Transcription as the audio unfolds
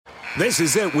This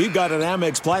is it. We've got an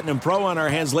Amex Platinum Pro on our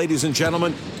hands, ladies and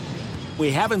gentlemen.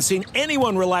 We haven't seen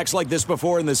anyone relax like this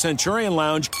before in the Centurion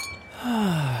Lounge.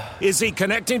 Is he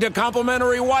connecting to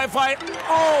complimentary Wi-Fi?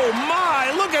 Oh,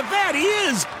 my. Look at that. He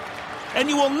is. And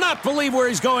you will not believe where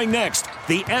he's going next.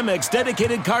 The Amex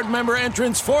dedicated card member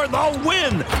entrance for the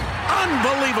win.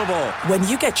 Unbelievable. When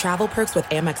you get travel perks with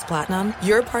Amex Platinum,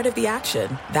 you're part of the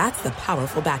action. That's the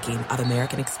powerful backing of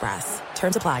American Express.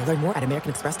 Terms apply. Learn more at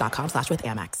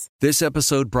americanexpress.com/withAmex. This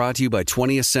episode brought to you by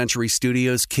 20th Century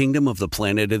Studios' Kingdom of the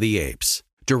Planet of the Apes.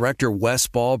 Director Wes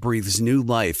Ball breathes new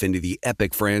life into the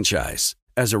epic franchise.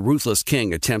 As a ruthless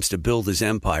king attempts to build his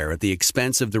empire at the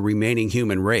expense of the remaining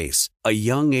human race, a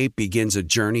young ape begins a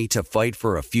journey to fight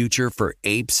for a future for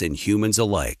apes and humans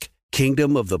alike.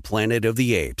 Kingdom of the Planet of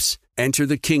the Apes. Enter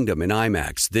the kingdom in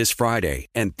IMAX this Friday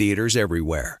and theaters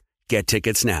everywhere. Get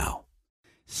tickets now.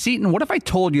 Seton, what if I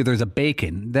told you there's a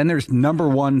bacon, then there's number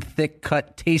one thick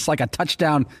cut, tastes like a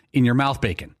touchdown in your mouth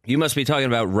bacon? You must be talking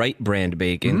about Wright brand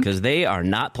bacon, because they are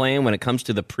not playing when it comes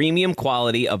to the premium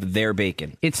quality of their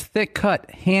bacon. It's thick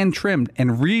cut, hand trimmed,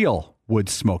 and real wood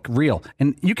smoke. Real.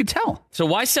 And you can tell. So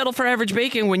why settle for average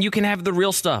bacon when you can have the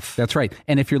real stuff? That's right.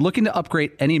 And if you're looking to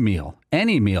upgrade any meal,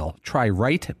 try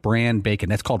Wright brand bacon.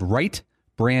 That's called Wright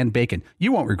brand bacon.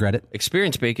 You won't regret it.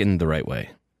 Experience bacon the right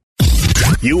way.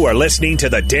 You are listening to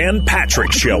The Dan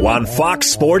Patrick Show on Fox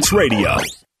Sports Radio.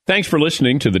 Thanks for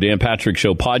listening to the Dan Patrick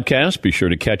Show podcast. Be sure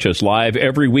to catch us live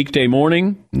every weekday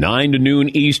morning, 9 to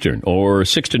noon Eastern or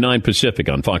 6 to 9 Pacific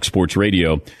on Fox Sports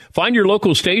Radio. Find your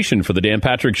local station for the Dan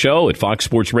Patrick Show at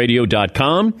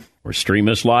foxsportsradio.com or stream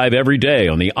us live every day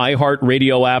on the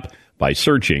iHeartRadio app by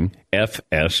searching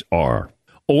FSR.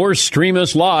 Or stream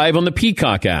us live on the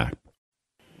Peacock app.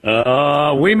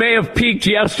 We may have peaked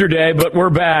yesterday, but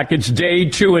we're back. It's day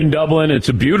 2 in Dublin. It's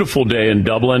a beautiful day in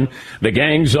Dublin. The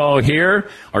gang's all here.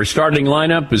 Our starting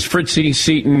lineup is Fritzy,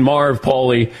 Seton, Marv,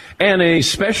 Paulie, and a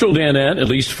special Danette, at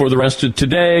least for the rest of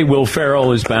today. Will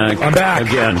Ferrell is back. I'm back.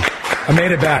 Again. I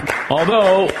made it back.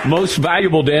 Although, most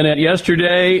valuable Danette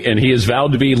yesterday, and he has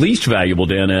vowed to be least valuable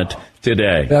Danette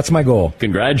today. That's my goal.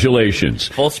 Congratulations.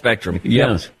 Full spectrum.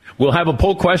 Yes. Yep. We'll have a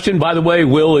poll question. By the way,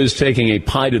 Will is taking a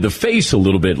pie to the face a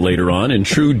little bit later on in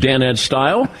true Danette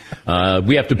style.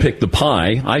 We have to pick the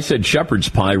pie. I said shepherd's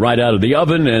pie right out of the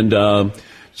oven, and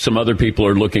some other people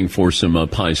are looking for some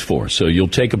pies for. So you'll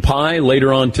take a pie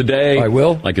later on today. I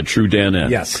will. Like a true Danette.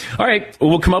 Yes. All right.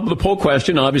 We'll come up with a poll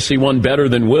question. Obviously one better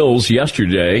than Will's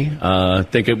yesterday. I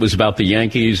think it was about the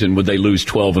Yankees and would they lose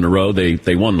 12 in a row.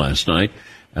 They won last night.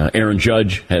 Aaron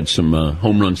Judge had some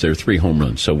home runs there, 3 home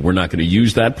runs. So we're not going to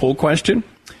use that poll question.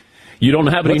 You don't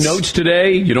have any notes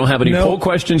today? You don't have any poll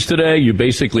questions today? You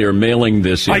basically are mailing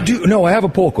this in. I do. No, I have a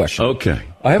poll question. Okay.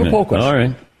 I have a poll question. All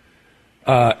right.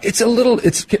 It's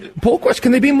poll question.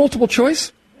 Can they be multiple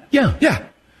choice? Yeah. Yeah.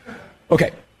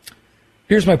 Okay.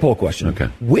 Here's my poll question. Okay.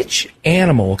 Which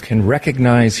animal can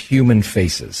recognize human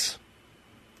faces?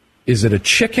 Is it a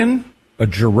chicken, a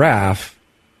giraffe,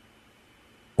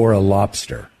 or a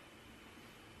lobster?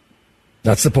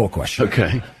 That's the poll question.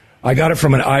 Okay. I got it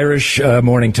from an Irish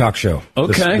morning talk show.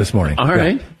 Okay. This morning. All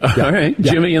right. Yeah. All right.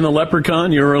 Yeah. Jimmy and the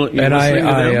Leprechaun. I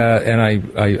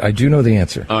do know the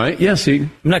answer. All right. Yes. I'm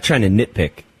not trying to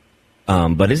nitpick,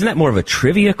 but isn't that more of a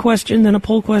trivia question than a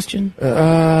poll question?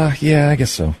 Yeah, I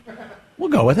guess so. We'll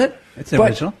go with it. It's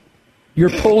original.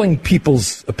 You're polling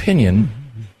people's opinion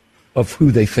of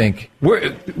who they think.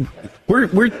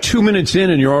 We're 2 minutes in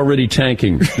and you're already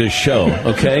tanking this show.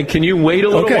 Okay, can you wait a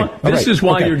little while? This is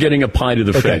why you're getting a pie to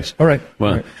the face. All right. Well,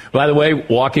 all right. By the way,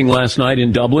 walking last night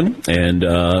in Dublin, and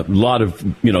a lot of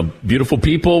beautiful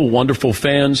people, wonderful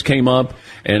fans came up,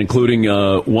 and including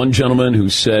one gentleman who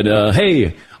said,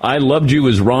 "Hey, I loved you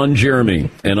as Ron Jeremy."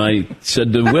 And I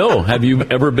said to Will, "Have you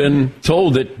ever been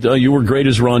told that you were great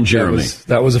as Ron Jeremy?"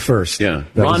 That was a first. Yeah,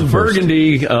 Ron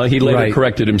Burgundy. He later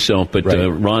corrected himself, but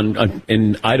Ron,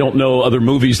 and I don't know other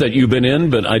movies that you've been in,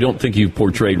 but I don't think you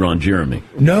portrayed Ron Jeremy.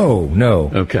 No.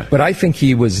 Okay. But I think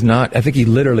he was not. I think he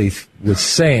literally was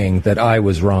saying that I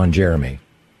was Ron Jeremy.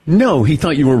 No, he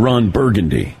thought you were Ron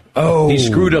Burgundy. Oh. He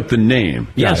screwed up the name.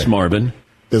 Yes, Marvin.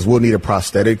 Does Will need a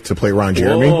prosthetic to play Ron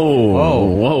Jeremy? Whoa.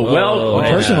 Well,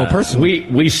 personal.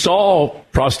 We saw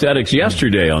prosthetics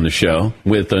yesterday on the show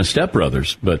with Step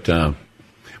Brothers, but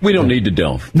we don't need to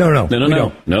delve.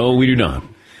 No, we do not.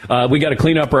 We got to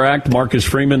clean up our act. Marcus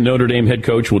Freeman, Notre Dame head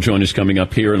coach, will join us coming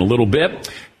up here in a little bit.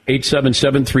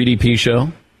 877-3DP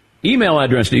Show. Email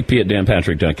address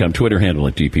dp@danpatrick.com. Twitter handle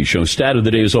 @DP Show. Stat of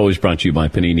the day is always brought to you by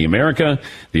Panini America,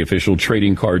 the official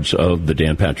trading cards of the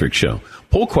Dan Patrick Show.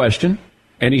 Poll question.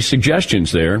 Any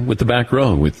suggestions there with the back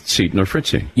row with Seton or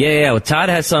Fritzy? Yeah. Well, Todd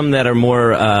has some that are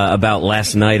more about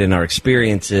last night and our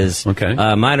experiences. Okay.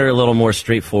 Mine are a little more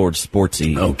straightforward,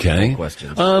 sportsy. Okay.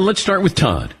 Questions. Let's start with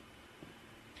Todd.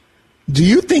 Do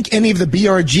you think any of the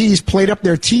BRGs played up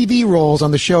their TV roles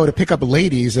on the show to pick up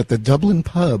ladies at the Dublin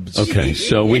pubs? Okay,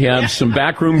 so we have some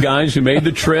backroom guys who made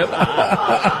the trip.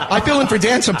 I fill in for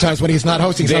Dan sometimes when he's not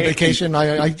hosting. He's on vacation.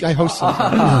 I host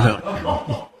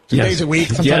sometimes. 2 days a week,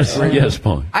 sometimes. Yes,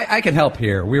 Paul. I can help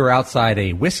here. We were outside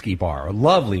a whiskey bar, a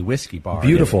lovely whiskey bar.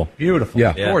 Beautiful.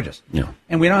 Yeah. Gorgeous. Yeah.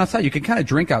 And we went outside. You can kind of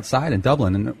drink outside in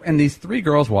Dublin. And these 3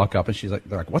 girls walk up, and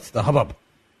they're like, what's the hubbub?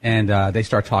 And they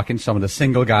start talking to some of the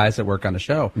single guys that work on the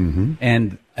show. Mm-hmm.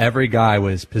 And every guy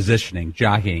was positioning,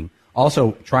 jockeying,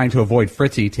 also trying to avoid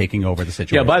Fritzy taking over the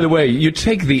situation. Yeah, by the way, you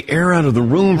take the air out of the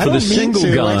room for the single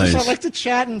guys. I like to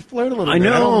chat and flirt a little bit. I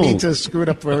know. I don't mean to screw it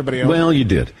up for everybody else. Well, you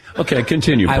did. Okay,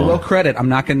 continue, Paul. I will credit, I'm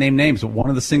not going to name names, but one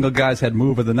of the single guys had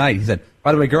move of the night. He said,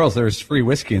 by the way, girls, there's free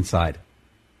whiskey inside.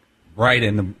 Right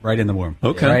in the room.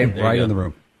 Okay. Right in the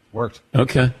room. Worked.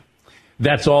 Okay.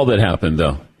 That's all that happened,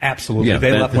 though. Absolutely. Yeah,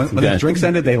 they left. When the drinks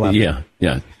ended, they left. Yeah.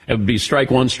 It would be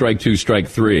strike 1, strike 2, strike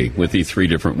 3 with the 3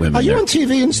 different women. Are you there. on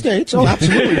TV in States? Oh,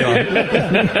 absolutely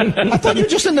not. I thought you were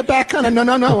just in the back, kind of. No.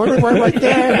 We're right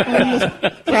there.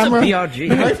 Camera. BRG.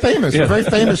 We're very famous. Yeah. We're very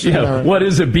famous. Yeah. What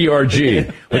is a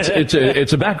BRG?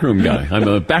 It's a backroom guy. I'm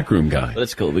a backroom guy.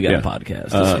 That's cool. We got a podcast.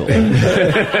 That's cool.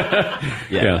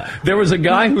 Yeah. There was a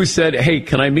guy who said, hey,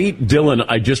 can I meet Dylan?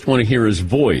 I just want to hear his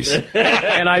voice.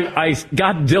 And I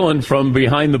got Dylan from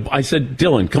behind I said,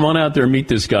 Dylan, come on out there and meet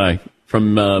this guy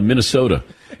from Minnesota.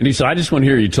 And he said, I just want to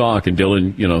hear you talk. And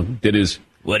Dylan, did his...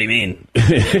 What do you mean?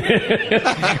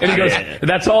 And he goes,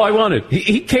 that's all I wanted.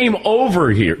 He came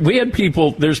over here.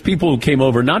 There's people who came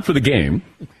over, not for the game.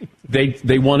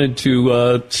 They wanted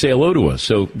to say hello to us.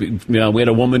 So we had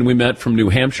a woman we met from New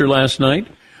Hampshire last night.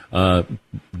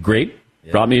 Great.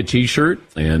 Yeah. Brought me a T-shirt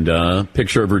and a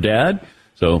picture of her dad.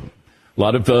 So a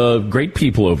lot of great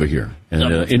people over here.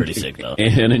 And, pretty sick, though.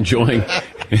 And enjoying.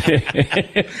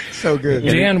 So good.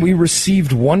 Dan, we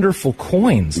received wonderful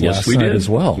coins last night as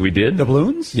well. We did.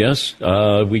 Doubloons? Yes.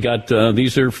 We got,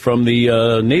 these are from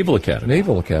the Naval Academy.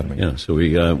 Naval Academy. Yeah, so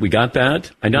we got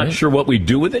that. I'm not sure what we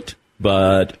do with it,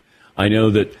 but I know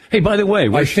that, hey, by the way.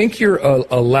 I think you're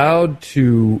allowed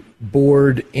to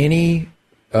board any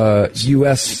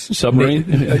U.S. submarine,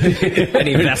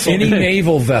 any vessel, any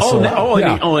naval vessel.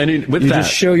 With you that,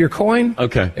 just show your coin,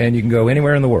 okay, and you can go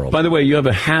anywhere in the world. By the way, you have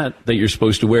a hat that you're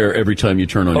supposed to wear every time you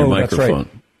turn on your microphone.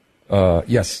 That's right.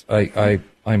 Yes,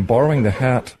 I'm borrowing the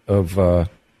hat of.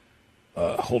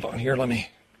 Hold on here, let me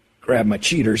grab my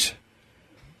cheaters.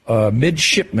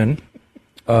 Midshipman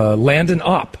Landon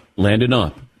Opp. Landon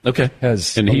Opp. Okay,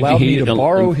 has allowed me to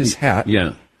borrow his hat.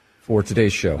 Yeah. For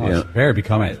today's show. It's very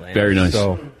becoming. Very nice.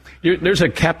 So, there's a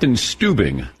Captain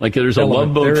Stubing. Like there's a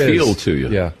Love Boat feel to you.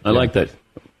 Yeah. I like that.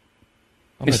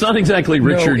 It's not exactly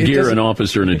Richard Gere, an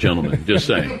officer and a gentleman. Just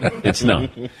saying. It's not.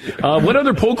 What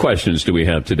other poll questions do we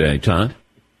have today, Todd?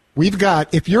 We've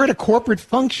got, if you're at a corporate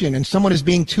function and someone is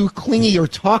being too clingy or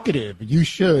talkative, you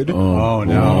should. Oh,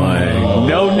 no.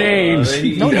 No names.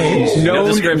 No names. No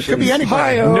descriptions. Could be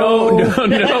anybody. No.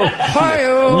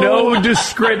 No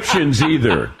descriptions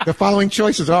either. The following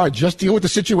choices are, just deal with the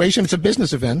situation. It's a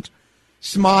business event.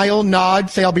 Smile, nod,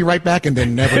 say I'll be right back, and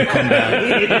then never come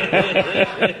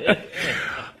back.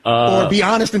 Or be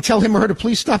honest and tell him or her to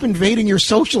please stop invading your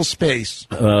social space.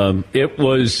 It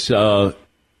was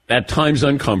at times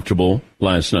uncomfortable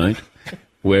last night,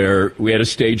 where we had a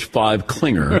stage 5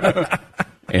 clinger,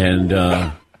 and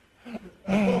oh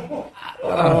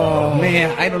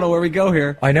man, I don't know where we go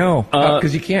here. I know,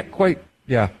 because you can't quite.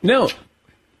 Yeah. No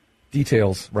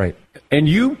details, right? And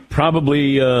you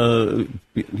probably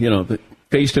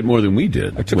faced it more than we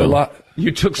did. I took a lot.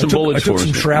 You took some bullets for us. I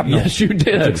took some shrapnel. Yes, you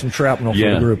did. I took some shrapnel for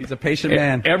the group. He's a patient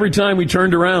man. Every time we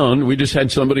turned around, we just had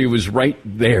somebody who was right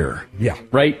there. Yeah.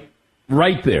 Right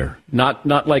there.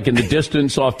 Not like in the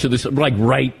distance off to the like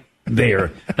right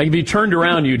there. Like if you turned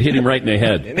around, you'd hit him right in the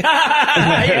head.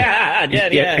 Yeah.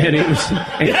 And it was.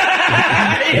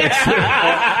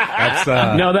 That's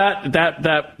no,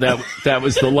 that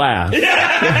was the laugh.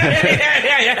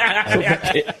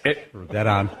 Dead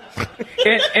on.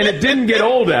 And it didn't get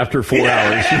old after 4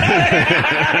 hours.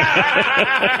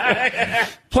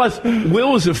 Plus,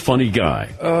 Will is a funny guy.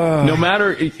 No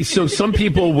matter, so some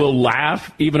people will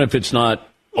laugh even if it's not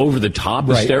over the top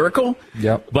hysterical.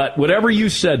 Yep. But whatever you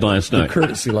said last night,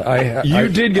 courtesy laugh. You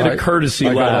did get a courtesy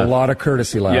laugh. I got a lot of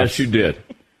courtesy laughs. Yes, you did.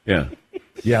 Yeah.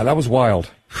 Yeah, that was wild.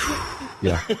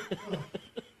 Yeah.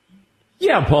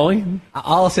 Yeah, Paulie.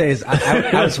 All I'll say is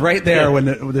I was right there when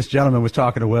this gentleman was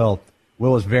talking to Will.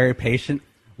 Will was very patient.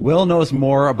 Will knows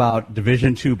more about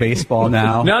Division II baseball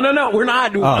now. No, we're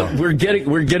not. Oh. We're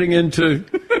getting into.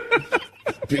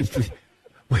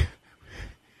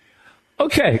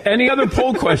 Okay. Any other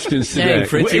poll questions today?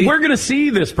 Dang, we're going to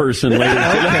see this person later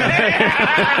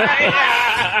today.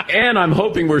 And I'm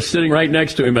hoping we're sitting right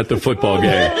next to him at the football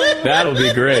game. That'll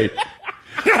be great.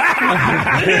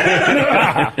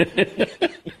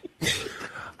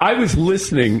 I was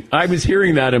listening. I was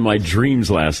hearing that in my dreams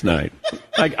last night.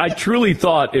 I truly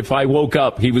thought if I woke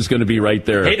up, he was going to be right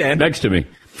there next to me.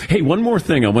 Hey, one more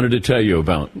thing I wanted to tell you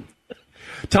about.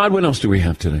 Todd, what else do we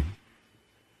have today?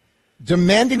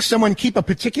 Demanding someone keep a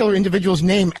particular individual's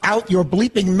name out your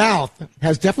bleeping mouth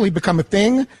has definitely become a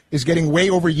thing, is getting way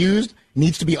overused,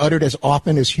 needs to be uttered as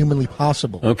often as humanly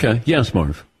possible. Okay. Yes,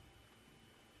 Marv.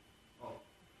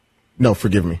 No,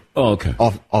 forgive me. Oh, okay.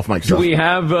 Off mic. Do we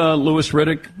have Louis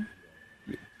Riddick?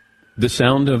 The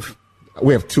sound of...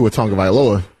 We have Tua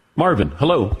Tagovailoa. Marvin,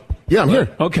 hello. Yeah, I'm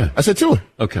here. Okay. I said Tua.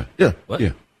 Okay. Yeah. What?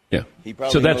 Yeah.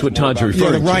 So that's what Todd's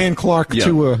referring to. to. Ryan Clark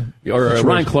Tua. Or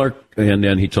Ryan Clark, and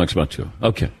then he talks about Tua.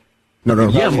 Okay. No.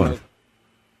 Yeah, Marv.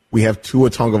 We have Tua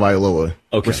Tagovailoa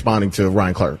responding to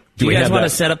Ryan Clark. Do you guys want to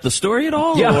set up the story at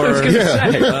all? Yeah, I was going to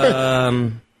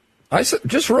say. I said,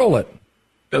 just roll it.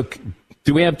 Okay.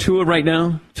 Do we have Tua right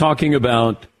now talking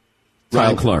about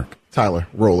Ryan Clark? Tyler,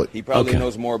 roll it. He probably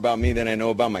knows more about me than I know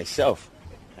about myself.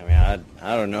 I mean,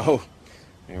 I don't know.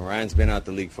 I mean, Ryan's been out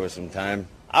the league for some time.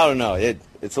 I don't know.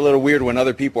 It's a little weird when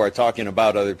other people are talking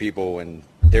about other people when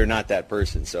they're not that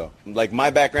person. So, like, my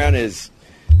background is,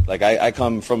 like, I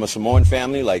come from a Samoan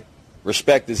family. Like,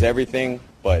 respect is everything,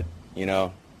 but, you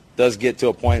know, does get to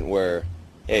a point where,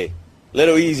 hey,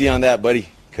 little easy on that, buddy,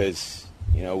 because,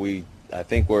 you know, I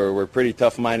think we're pretty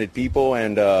tough-minded people,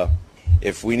 and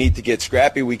if we need to get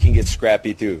scrappy, we can get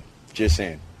scrappy too. Just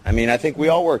saying. I mean, I think we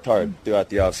all worked hard throughout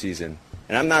the offseason.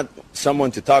 And I'm not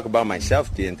someone to talk about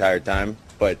myself the entire time,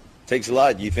 but it takes a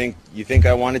lot. You think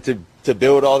I wanted to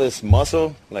build all this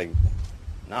muscle? Like,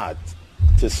 nah,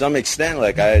 to some extent.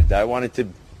 Like, I wanted to,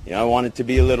 you know, I wanted to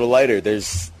be a little lighter.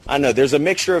 There's a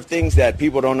mixture of things that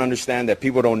people don't understand, that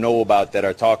people don't know about, that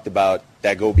are talked about,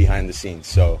 that go behind the scenes.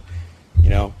 So, you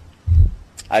know,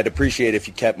 I'd appreciate if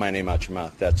you kept my name out your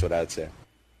mouth. That's what I'd say.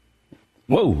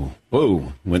 Whoa.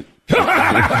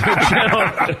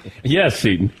 Yes,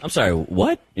 Seton. I'm sorry,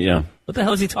 what? Yeah. What the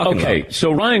hell is he talking about? Okay,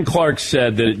 so Ryan Clark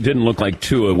said that it didn't look like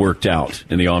Tua worked out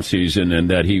in the offseason and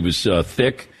that he was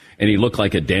thick and he looked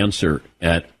like a dancer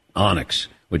at Onyx,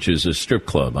 which is a strip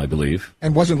club, I believe.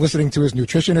 And wasn't listening to his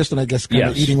nutritionist and I guess kind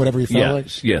of eating whatever he felt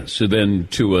like. Yes. So then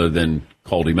Tua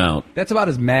called him out. That's about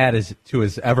as mad as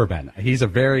Tua's ever been. He's a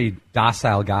very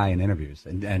docile guy in interviews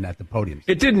and at the podium.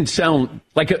 It didn't sound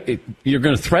like you're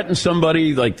going to threaten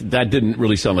somebody. Like, that didn't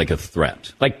really sound like a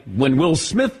threat. Like, when Will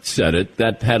Smith said it,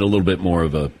 that had a little bit more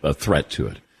of a threat to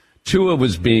it. Tua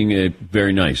was being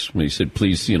very nice when he said,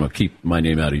 please, you know, keep my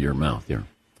name out of your mouth here.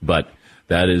 But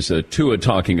that is Tua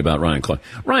talking about Ryan Clark.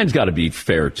 Ryan's got to be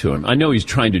fair to him. I know he's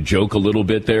trying to joke a little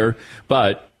bit there,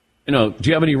 but, you know, do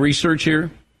you have any research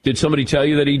here? Did somebody tell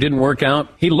you that he didn't work out?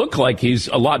 He looked like he's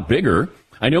a lot bigger.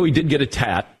 I know he did get a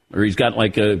tat, or he's got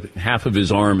like half of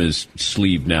his arm is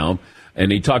sleeved now.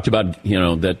 And he talked about, you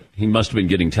know, that he must have been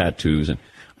getting tattoos. And,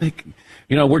 like,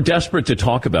 you know, we're desperate to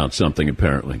talk about something,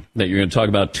 apparently. That you're going to talk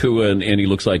about Tua and he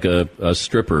looks like a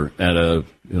stripper at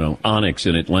Onyx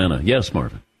in Atlanta. Yes,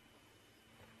 Marvin.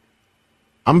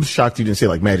 I'm shocked you didn't say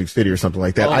like Magic City or something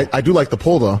like that. Oh. I do like the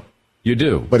pull, though. You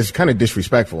do? But it's kind of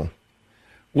disrespectful.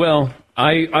 Well,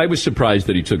 I was surprised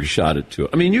that he took a shot at Tua.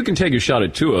 I mean, you can take a shot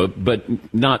at Tua, but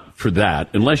not for that,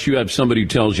 unless you have somebody who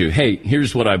tells you, hey,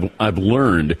 here's what I've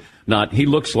learned. Not, he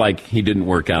looks like he didn't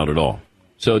work out at all.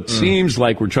 So it seems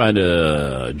like we're trying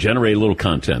to generate a little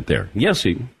content there. Yes,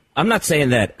 Eaton. I'm not saying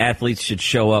that athletes should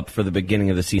show up for the beginning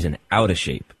of the season out of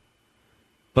shape.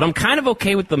 But I'm kind of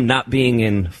okay with them not being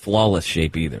in flawless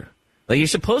shape either. Like, you're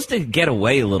supposed to get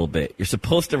away a little bit. You're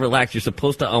supposed to relax. You're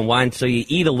supposed to unwind, so you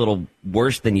eat a little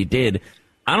worse than you did.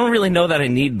 I don't really know that I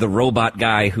need the robot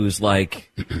guy who's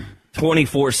like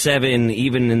 24/7,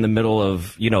 even in the middle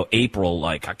of, you know, April.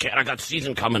 Like, I got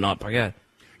season coming up.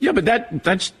 Yeah, but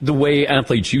that's the way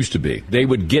athletes used to be. They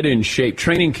would get in shape.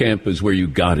 Training camp is where you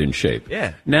got in shape.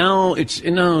 Yeah. Now it's,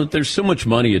 you know, there's so much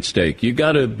money at stake. You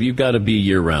gotta be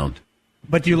year round.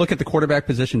 But do you look at the quarterback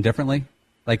position differently?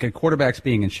 Like, a quarterback's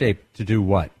being in shape to do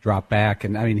what? Drop back?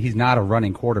 And, I mean, he's not a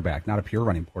running quarterback, not a pure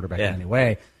running quarterback in any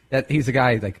way. He's a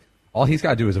guy, like, all he's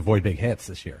got to do is avoid big hits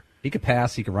this year. He could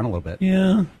pass. He could run a little bit.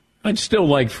 Yeah. I'd still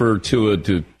like for Tua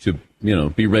to you know,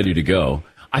 be ready to go.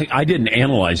 I didn't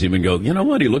analyze him and go, you know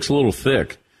what, he looks a little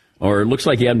thick. Or it looks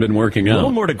like he hadn't been working out. A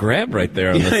little more to grab right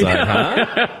there on the side,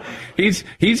 huh?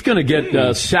 He's going to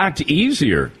get sacked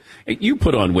easier. You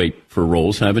put on weight for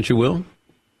roles, haven't you, Will?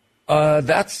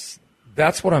 That's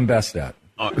what I'm best at.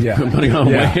 Yeah, putting on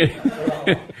weight.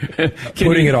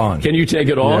 Putting it on. Can you take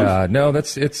it off? Yeah, no,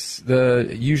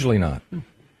 usually not.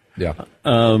 Yeah.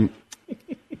 Like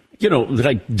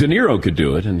De Niro could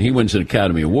do it, and he wins an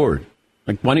Academy Award.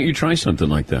 Like, why don't you try something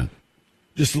like that?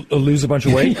 Just lose a bunch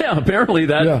of weight? Yeah, apparently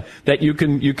that you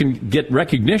can get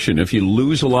recognition if you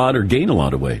lose a lot or gain a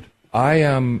lot of weight.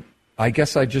 I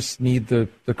guess I just need the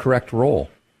correct role,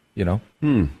 Yeah.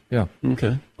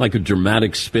 Okay. Like a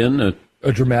dramatic spin?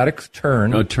 A dramatic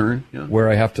turn. A turn, yeah. Where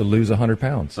I have to lose 100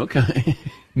 pounds. Okay.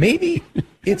 Maybe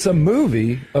it's a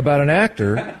movie about an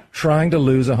actor trying to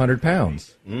lose 100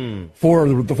 pounds for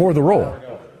the role.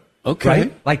 Okay.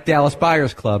 Right? Like Dallas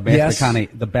Buyers Club. Yes. The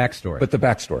backstory. But the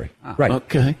backstory. Right.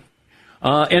 Okay.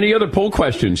 Any other poll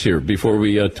questions here before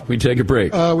we take a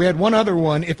break? We had one other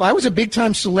one. If I was a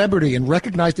big-time celebrity and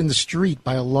recognized in the street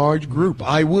by a large group,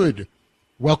 I would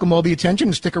welcome all the attention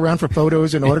and stick around for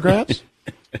photos and autographs,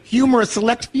 humor a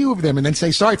select few of them, and then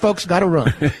say, sorry, folks, got to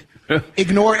run.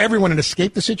 Ignore everyone and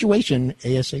escape the situation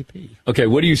ASAP. Okay,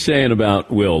 what are you saying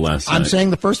about Will last night? I'm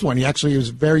saying the first one. He actually is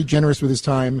very generous with his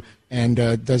time and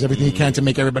does everything he can to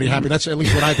make everybody happy. That's at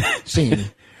least what I've seen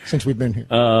since we've been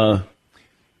here.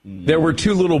 There were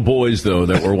two little boys, though,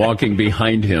 that were walking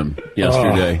behind him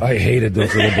yesterday. I hated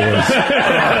those little boys.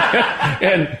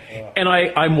 and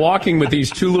I'm walking with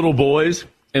these two little boys,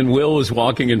 and Will is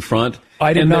walking in front.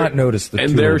 I did not notice the two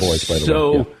little boys, by the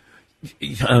way.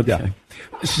 Yeah. Okay.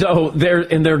 So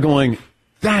they're going,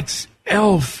 that's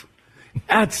Elf.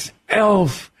 That's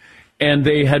Elf. And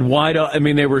they had wide up. I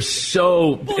mean, they were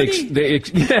so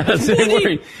yes,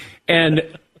 they were.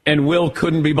 And Will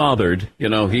couldn't be bothered. He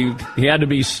had to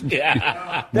be.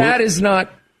 Yeah. That is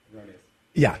not.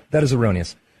 Yeah, that is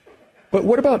erroneous. But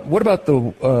what about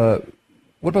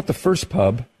the first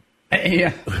pub?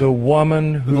 Yeah. The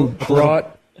woman who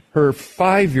brought her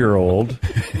 5-year-old.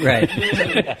 Right.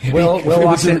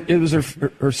 It was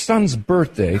her son's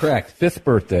birthday. Correct. 5th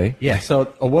birthday. Yeah,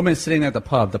 so a woman's sitting there at the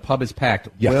pub. The pub is packed.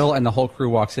 Yeah. Will and the whole crew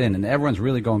walks in, and everyone's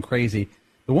really going crazy.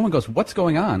 The woman goes, what's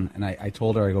going on? And I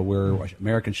told her, we're an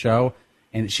American show.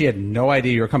 And she had no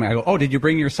idea you were coming. I go, oh, did you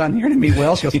bring your son here to meet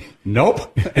Will? She goes,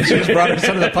 nope. And she just brought her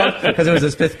son to the pub because it was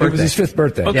his 5th birthday. It was his 5th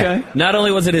birthday. Okay. Yeah. Not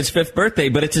only was it his 5th birthday,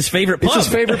 but it's his favorite pub. It's his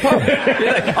favorite pub.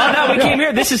 Oh, no, we came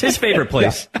here. This is his favorite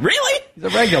place. Yeah. Really? He's a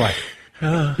regular.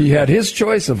 He had his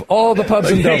choice of all the pubs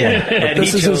in Dublin. And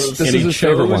This is his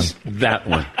favorite one. That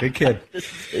one. Good kid.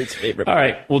 His favorite. All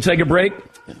right, we'll take a break.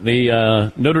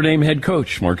 The Notre Dame head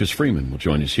coach, Marcus Freeman, will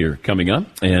join us here coming up.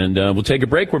 And we'll take a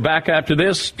break. We're back after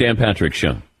this. Dan Patrick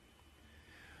Show.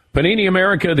 Panini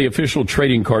America, the official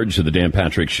trading cards of the Dan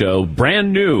Patrick Show.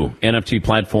 Brand new NFT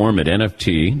platform at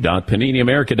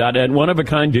nft.paniniamerica.net.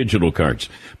 One-of-a-kind digital cards.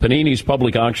 Panini's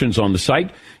public auctions on the site.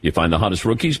 You find the hottest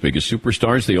rookies, biggest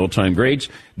superstars, the all-time greats.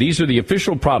 These are the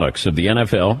official products of the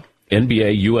NFL,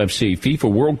 NBA, UFC,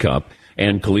 FIFA World Cup,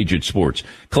 and collegiate sports.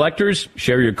 Collectors,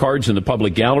 share your cards in the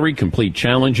public gallery, complete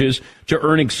challenges to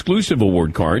earn exclusive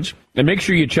award cards, and make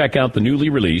sure you check out the newly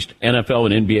released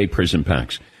NFL and NBA Prism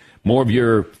Packs. More of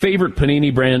your favorite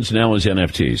Panini brands now as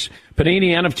NFTs. Panini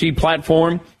NFT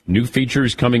platform, new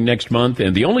features coming next month,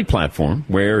 and the only platform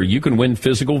where you can win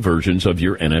physical versions of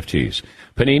your NFTs.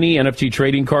 Panini NFT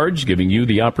trading cards, giving you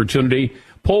the opportunity.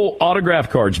 Pull autograph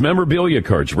cards, memorabilia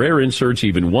cards, rare inserts,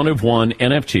 even one-of-one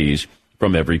NFTs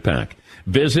from every pack.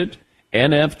 Visit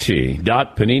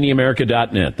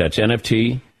nft.paniniamerica.net. That's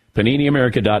NFT,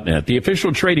 paniniamerica.net. The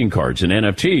official trading cards and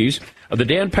NFTs of the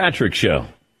Dan Patrick Show.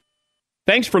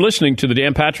 Thanks for listening to the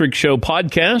Dan Patrick Show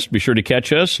podcast. Be sure to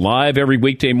catch us live every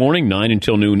weekday morning, 9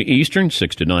 until noon Eastern,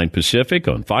 6 to 9 Pacific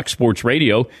on Fox Sports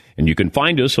Radio. And you can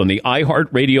find us on the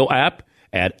iHeartRadio app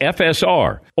at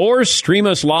FSR or stream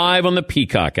us live on the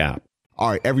Peacock app.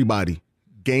 All right, everybody,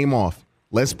 game off.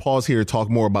 Let's pause here to talk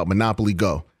more about Monopoly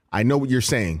Go. I know what you're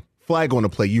saying. Flag on the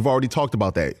play. You've already talked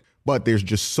about that. But there's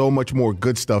just so much more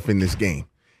good stuff in this game.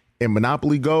 In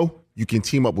Monopoly Go, you can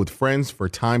team up with friends for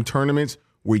time tournaments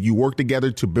where you work together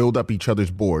to build up each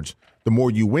other's boards. The more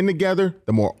you win together,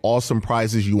 the more awesome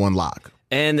prizes you unlock.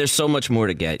 And there's so much more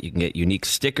to get. You can get unique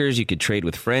stickers. You could trade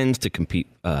with friends to compete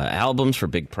albums for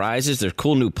big prizes. There's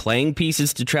cool new playing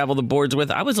pieces to travel the boards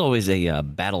with. I was always a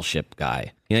Battleship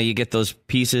guy. You know, you get those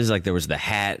pieces, like there was the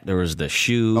hat, there was the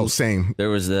shoe. Oh, same. There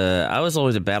was I was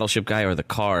always a Battleship guy, or the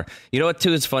car. You know what,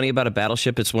 too, is funny about a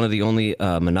Battleship? It's one of the only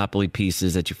Monopoly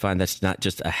pieces that you find that's not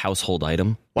just a household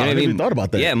item. Wow, You know I what never even thought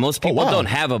about that. Yeah, most people wow. don't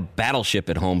have a Battleship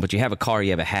at home, but you have a car,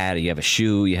 you have a hat, you have a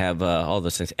shoe, you have all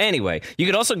those things. Anyway, you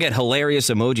could also get hilarious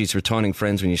emojis for taunting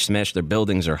friends when you smash their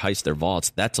buildings or heist their vaults.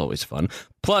 That's always fun.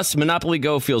 Plus, Monopoly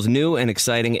Go feels new and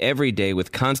exciting every day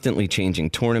with constantly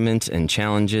changing tournaments and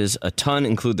challenges. A ton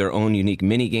include their own unique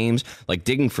mini games like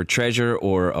digging for treasure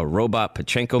or a robot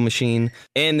Pachinko machine.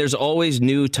 And there's always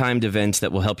new timed events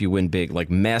that will help you win big, like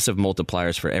massive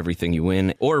multipliers for everything you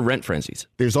win or rent frenzies.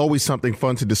 There's always something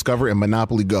fun to discover in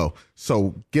Monopoly Go.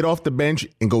 So get off the bench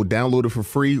and go download it for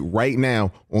free right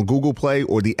now on Google Play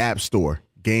or the App Store.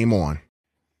 Game on.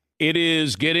 It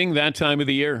is getting that time of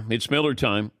the year. It's Miller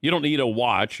time. You don't need a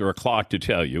watch or a clock to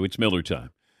tell you. It's Miller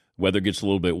time. Weather gets a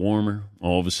little bit warmer.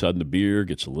 All of a sudden, the beer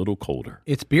gets a little colder.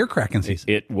 It's beer cracking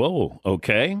season. Whoa,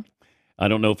 okay. I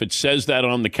don't know if it says that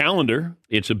on the calendar.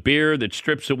 It's a beer that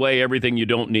strips away everything you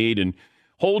don't need and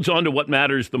holds on to what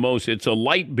matters the most. It's a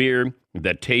light beer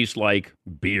that tastes like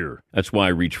beer. That's why I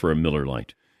reach for a Miller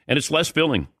Lite. And it's less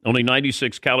filling, only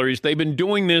 96 calories. They've been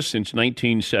doing this since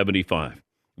 1975.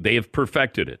 They have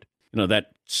perfected it. You know,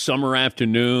 that summer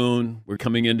afternoon, we're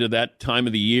coming into that time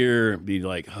of the year, be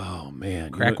like, oh,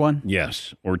 man. Crack one?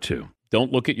 Yes, or two.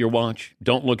 Don't look at your watch.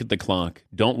 Don't look at the clock.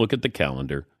 Don't look at the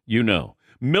calendar. You know.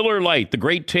 Miller Lite, the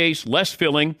great taste, less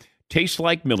filling, tastes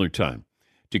like Miller time.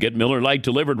 To get Miller Lite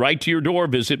delivered right to your door,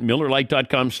 visit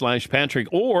MillerLite.com/Patrick,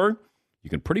 or you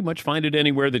can pretty much find it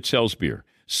anywhere that sells beer.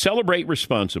 Celebrate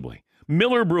responsibly.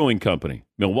 Miller Brewing Company,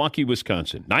 Milwaukee,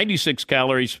 Wisconsin. 96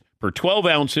 calories per 12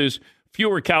 ounces,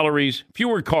 fewer calories,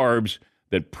 fewer carbs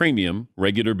than premium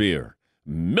regular beer.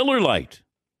 Miller Lite.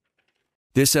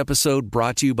 This episode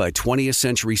brought to you by 20th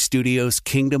Century Studios'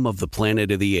 Kingdom of the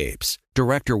Planet of the Apes.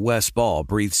 Director Wes Ball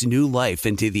breathes new life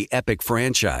into the epic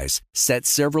franchise, set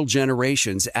several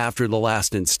generations after the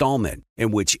last installment,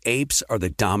 in which apes are the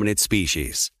dominant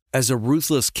species. As a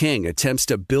ruthless king attempts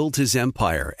to build his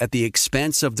empire at the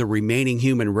expense of the remaining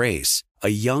human race, a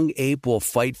young ape will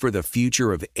fight for the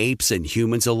future of apes and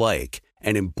humans alike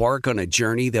and embark on a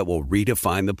journey that will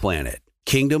redefine the planet.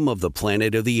 Kingdom of the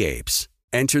Planet of the Apes.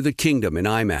 Enter the kingdom in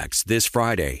IMAX this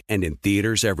Friday and in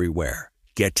theaters everywhere.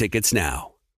 Get tickets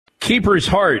now. Keeper's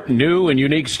Heart, new and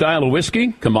unique style of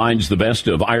whiskey, combines the best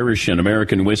of Irish and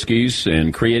American whiskeys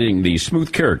and creating the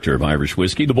smooth character of Irish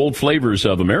whiskey, the bold flavors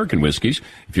of American whiskeys.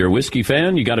 If you're a whiskey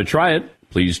fan, you got to try it.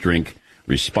 Please drink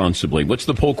responsibly. What's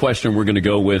the poll question we're going to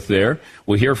go with there?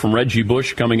 We'll hear from Reggie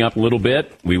Bush coming up a little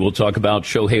bit. We will talk about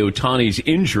Shohei Ohtani's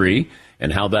injury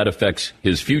and how that affects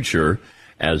his future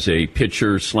as a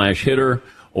pitcher/hitter,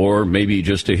 or maybe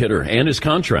just a hitter, and his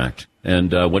contract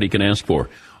and what he can ask for.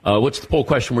 What's the poll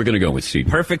question we're going to go with, Steve?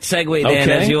 Perfect segue, Dan,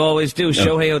 as you always do.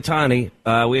 Shohei Ohtani.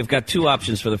 We've got two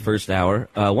options for the first hour.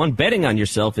 One, betting on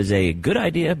yourself is a good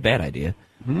idea, bad idea.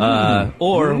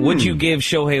 Or would you give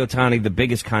Shohei Ohtani the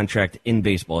biggest contract in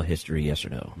baseball history, yes or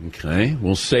no? Okay,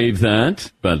 we'll save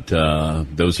that. But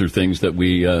those are things that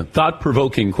we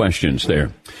thought-provoking questions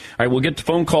there. All right, we'll get to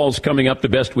phone calls coming up the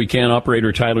best we can.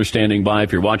 Operator Tyler standing by.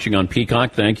 If you're watching on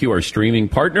Peacock, thank you, our streaming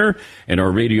partner, and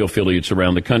our radio affiliates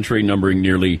around the country, numbering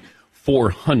nearly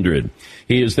 400.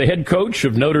 He is the head coach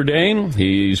of Notre Dame.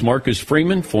 He's Marcus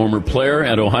Freeman, former player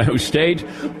at Ohio State.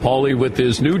 Paulie with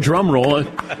his new drum roll.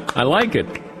 I like it.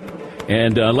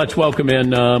 And let's welcome in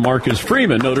Marcus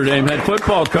Freeman, Notre Dame head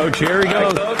football coach. Here he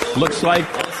goes. Right,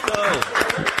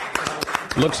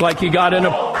 looks like he got in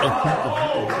a...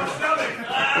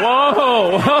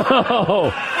 Whoa!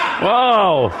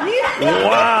 Wow!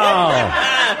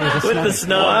 With the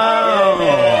snow. Wow.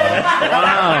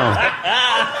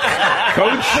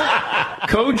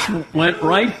 Coach went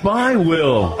right by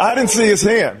Will. I didn't see his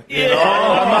hand. Yeah.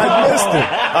 I missed it.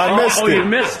 I missed it. Oh, you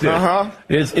missed it. Uh-huh.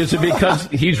 Is it because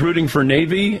he's rooting for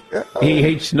Navy? He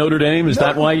hates Notre Dame? Is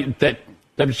that why?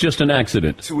 That was just an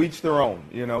accident. To each their own,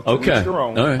 you know. To Okay. each their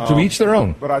own. All right. To each their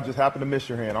own. But I just happened to miss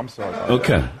your hand. I'm sorry.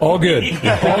 Okay. All good.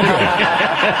 All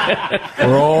good.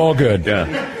 We're all good.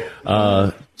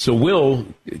 Yeah. So Will,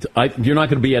 you're not going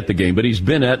to be at the game, but he's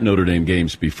been at Notre Dame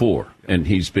games before, and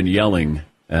he's been yelling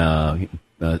at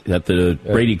the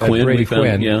Brady Quinn. Brady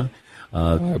Quinn. Yeah.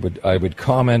 I would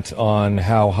comment on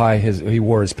how high he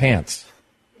wore his pants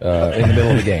in the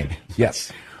middle of the game.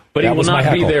 Yes. But that he will not be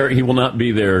heckle. there. He will not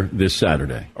be there this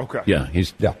Saturday. Okay. Yeah.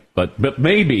 Yeah. But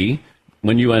maybe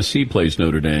when USC plays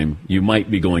Notre Dame, you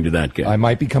might be going to that game. I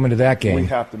might be coming to that game. We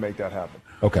have to make that happen.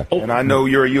 Okay. And I know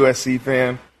you're a USC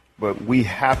fan, but we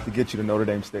have to get you to Notre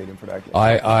Dame Stadium for that game.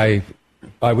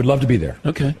 I would love to be there.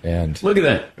 Okay. And look at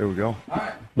that. There we go. All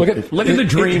right. Look at the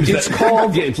dreams. It's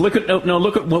called. Look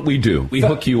at what we do. We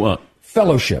hook you up.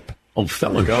 Fellowship. Oh,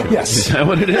 fellowship. Yes. Is that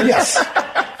what it is? Yes.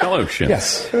 Fellowship.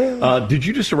 Yes. Did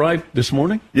you just arrive this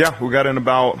morning? Yeah, we got in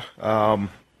about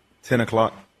 10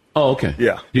 o'clock. Oh, okay.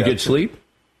 Yeah. Did you get sleep?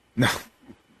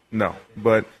 No.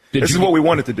 But this is what we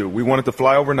wanted to do. We wanted to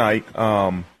fly overnight,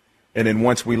 and then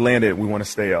once we landed, we want to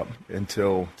stay up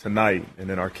until tonight, and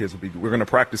then our kids will be. We're going to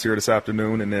practice here this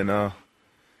afternoon, and then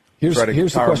here's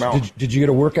the question: Did you get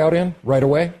a workout in right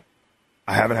away?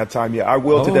 I haven't had time yet. I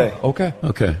will today. Okay.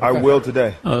 I will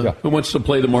today. Who wants to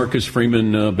play the Marcus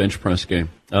Freeman bench press game?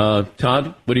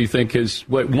 Todd, what do you think is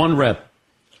one rep?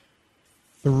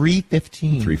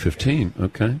 315. 315.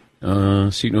 Okay.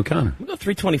 Seton O'Connor. We'll go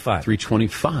 325.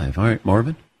 325. All right,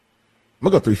 Marvin. I'm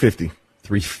gonna go 350.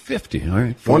 350. All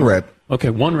right. One rep. Okay,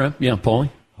 one rep. Yeah, Paulie.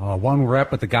 One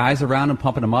rep with the guys around him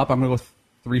pumping him up. I'm going to go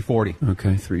 340.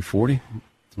 Okay, 340.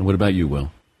 And what about you,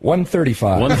 Will?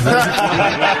 135.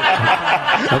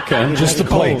 135. Okay. Just the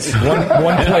plates.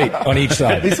 One plate on each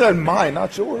side. He said mine,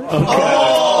 not yours. Okay.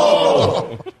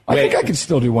 Oh! I think I can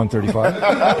still do 135.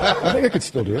 I think I could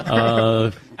still do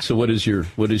it. So what is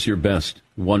your best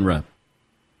one rep?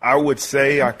 I would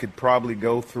say I could probably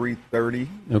go 330.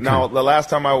 Okay. Now, the last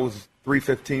time I was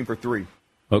 315 for 3.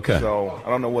 Okay. So I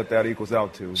don't know what that equals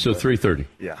out to. So 330.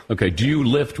 Yeah. Okay. Do you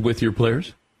lift with your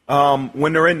players?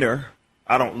 When they're in there,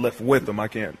 I don't lift with them. I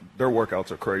can't. Their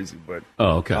workouts are crazy, but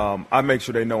okay. I make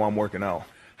sure they know I'm working out.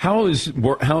 How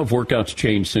have workouts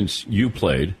changed since you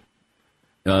played,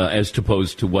 as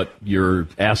opposed to what you're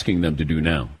asking them to do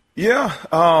now? Yeah.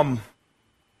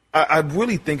 I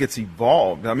really think it's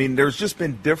evolved. I mean, there's just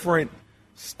been different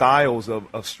styles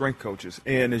of strength coaches.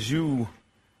 And as you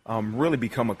really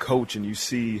become a coach and you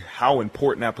see how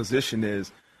important that position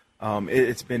is,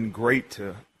 it's been great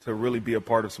to really be a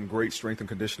part of some great strength and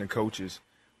conditioning coaches.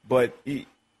 But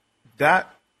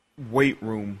that weight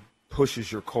room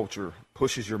pushes your culture,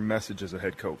 pushes your message as a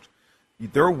head coach.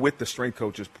 They're with the strength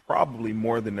coaches probably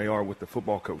more than they are with the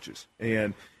football coaches.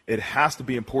 And it has to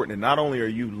be important. And not only are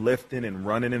you lifting and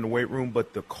running in the weight room,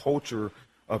 but the culture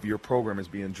of your program is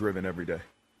being driven every day.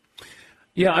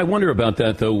 Yeah, I wonder about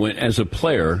that, though. As a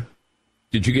player,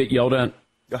 did you get yelled at?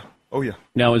 Yeah. Oh, yeah.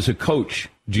 Now, as a coach,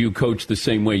 do you coach the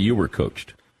same way you were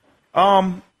coached?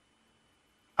 I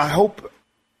hope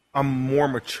I'm more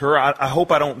mature. I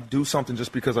hope I don't do something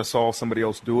just because I saw somebody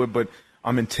else do it, but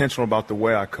I'm intentional about the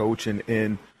way I coach,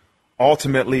 and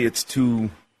ultimately it's to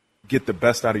get the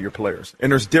best out of your players.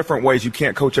 And there's different ways. You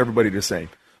can't coach everybody the same.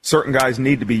 Certain guys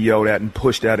need to be yelled at and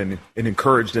pushed at and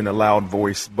encouraged in a loud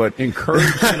voice. But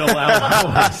encouraged in a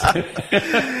loud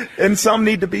voice. And some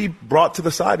need to be brought to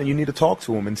the side, and you need to talk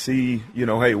to them and see,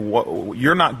 hey,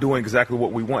 you're not doing exactly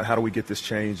what we want. How do we get this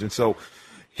changed? And so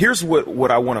here's what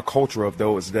I want a culture of,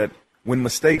 though, is that when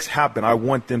mistakes happen, I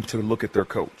want them to look at their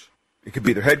coach. It could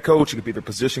be their head coach. It could be their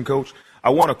position coach.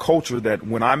 I want a culture that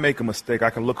when I make a mistake,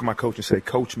 I can look at my coach and say,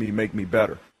 coach me, make me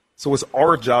better. So it's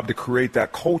our job to create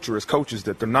that culture as coaches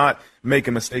that they're not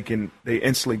making a mistake and they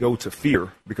instantly go to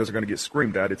fear because they're going to get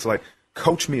screamed at. It's like,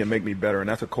 coach me and make me better, and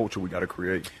that's a culture we got to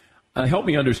create. Help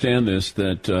me understand this,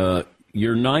 that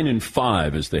you're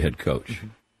 9-5 as the head coach. Mm-hmm.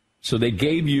 So they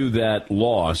gave you that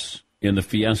loss in the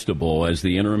Fiesta Bowl as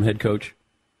the interim head coach?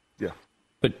 Yeah.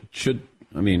 But should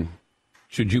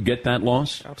you get that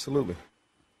loss? Absolutely.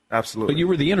 But you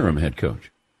were the interim head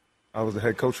coach. I was the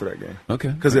head coach for that game. Okay.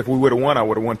 Because if we would have won, I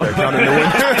would have won that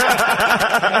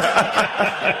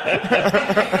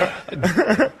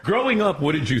county. Growing up,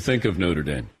 what did you think of Notre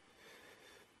Dame?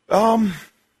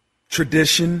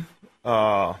 Tradition.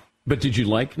 But did you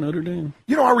like Notre Dame?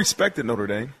 I respected Notre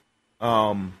Dame.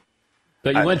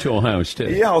 But you went to Ohio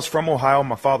State. Yeah, I was from Ohio.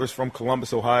 My father's from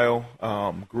Columbus, Ohio.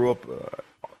 Grew up,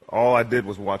 all I did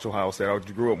was watch Ohio State. I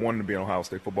grew up wanting to be an Ohio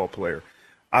State football player.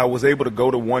 I was able to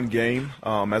go to one game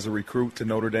as a recruit to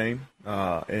Notre Dame.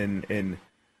 And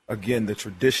again, the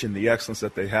tradition, the excellence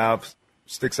that they have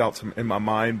sticks out in my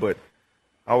mind. But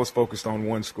I was focused on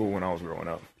one school when I was growing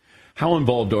up. How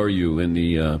involved are you in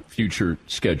the future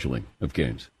scheduling of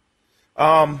games?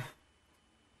 I'm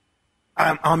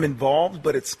involved,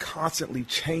 but it's constantly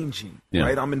changing,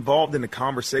 right? I'm involved in the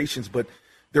conversations, but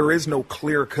there is no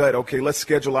clear cut, okay, let's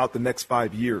schedule out the next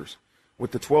 5 years.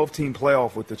 With the 12-team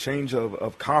playoff, with the change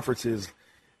of conferences,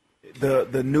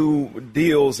 the new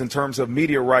deals in terms of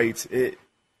media rights,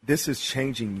 this is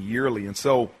changing yearly. And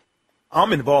so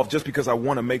I'm involved just because I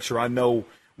want to make sure I know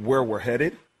where we're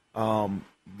headed.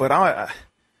 But I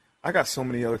got so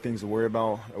many other things to worry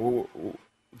about.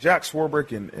 Jack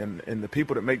Swarbrick and the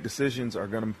people that make decisions are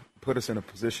going to put us in a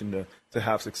position to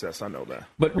have success. I know that.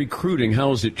 But recruiting,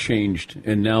 how has it changed?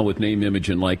 And now with name, image,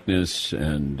 and likeness,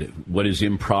 and what is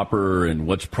improper and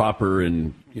what's proper,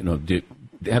 and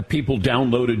have people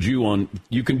downloaded you on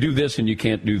you can do this and you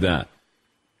can't do that?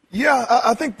 Yeah,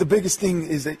 I think the biggest thing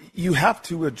is that you have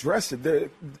to address it. The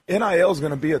NIL is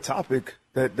going to be a topic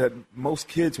that most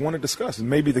kids want to discuss, and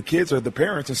maybe the kids or the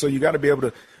parents, and so you got to be able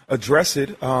to address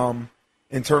it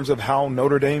in terms of how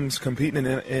Notre Dame's competing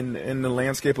in the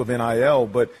landscape of NIL.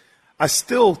 But I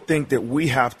still think that we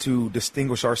have to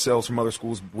distinguish ourselves from other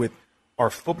schools with our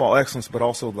football excellence, but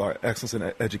also our excellence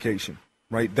in education,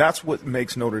 right? That's what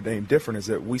makes Notre Dame different, is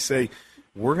that we say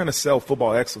we're going to sell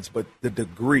football excellence, but the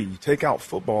degree, you take out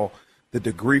football, the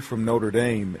degree from Notre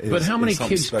Dame is But how many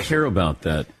kids special. care about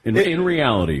that in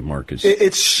reality, Marcus?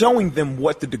 It's showing them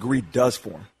what the degree does for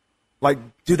them. Like,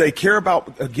 do they care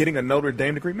about getting a Notre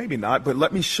Dame degree? Maybe not, but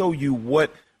let me show you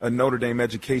what a Notre Dame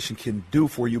education can do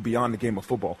for you beyond the game of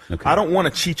football. Okay. I don't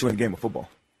want to cheat you in the game of football,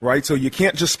 right? So you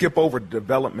can't just skip over the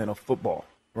development of football,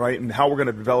 right, and how we're going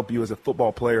to develop you as a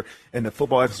football player and the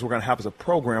football excellence we're going to have as a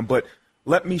program. But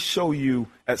let me show you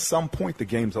at some point the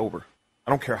game's over.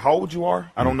 I don't care how old you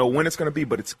are. I don't know when it's going to be,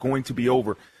 but it's going to be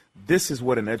over. This is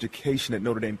what an education at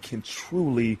Notre Dame can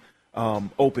truly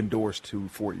open doors to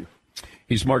for you.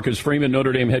 He's Marcus Freeman,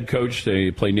 Notre Dame head coach.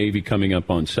 They play Navy coming up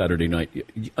on Saturday night.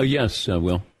 Yes,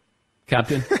 Will.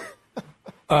 Captain?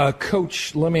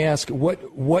 Coach, let me ask,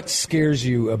 what scares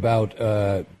you about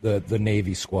the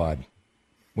Navy squad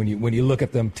when you look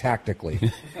at them tactically?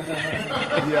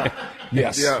 Yeah.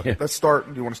 Yes. Yeah. Let's start.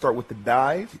 Do you want to start with the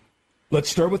dive? Let's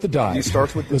start with the dive. He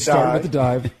starts with the Let's dive. start with the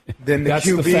dive. Then the That's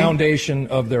QB. the foundation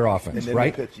of their offense, And then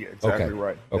right? the pitch. Yeah, exactly Okay.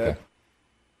 right. Okay.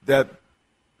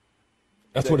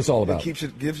 That's what it's all about.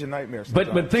 It gives you nightmares.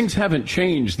 But things haven't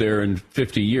changed there in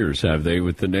 50 years, have they,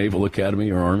 with the Naval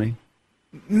Academy or Army?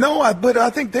 No, but I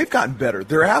think they've gotten better.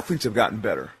 Their athletes have gotten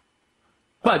better.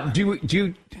 But do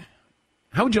you?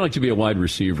 How would you like to be a wide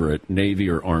receiver at Navy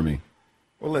or Army?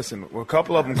 Well, listen, a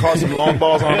couple of them caught some long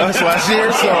balls on us last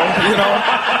year, so,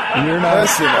 You're not.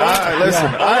 Listen,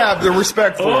 I have the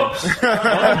respect for them.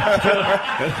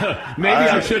 Maybe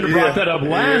I should have brought that up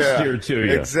last year to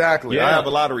you. Exactly. Yeah. I have a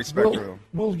lot of respect for them.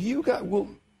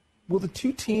 Will the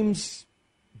two teams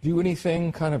do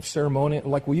anything kind of ceremonial?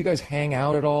 Like, will you guys hang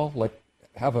out at all? Like,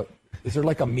 is there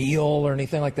like a meal or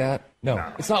anything like that?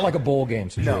 No. It's not like a bowl game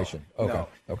situation. No. Okay. No.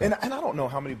 Okay. And I don't know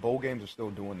how many bowl games are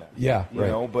still doing that. Yeah, you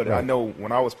know, but right. I know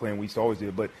when I was playing, we used to always do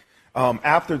it. But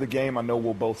after the game, I know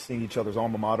we'll both sing each other's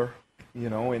alma mater, you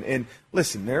know. And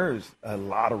listen, there's a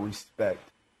lot of respect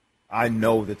I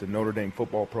know that the Notre Dame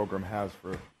football program has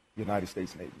for the United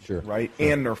States Navy, right?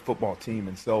 Sure. And their football team.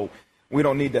 And so we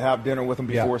don't need to have dinner with them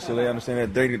before so they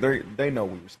understand that they know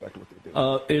we respect what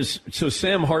they do. So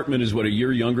Sam Hartman is, what, a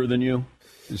year younger than you?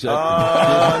 Is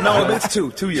that no, it's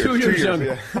 2 years. 2 years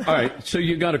younger. Yeah. All right, so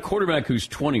you got a quarterback who's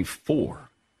 24.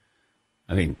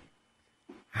 I mean,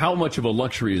 how much of a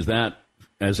luxury is that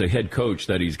as a head coach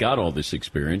that he's got all this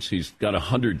experience? He's got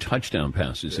 100 touchdown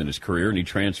passes in his career, and he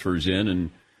transfers in,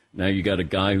 and now you got a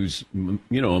guy who's, a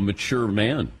mature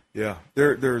man. Yeah,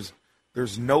 there's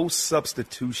no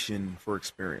substitution for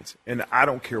experience, and I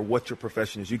don't care what your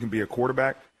profession is. You can be a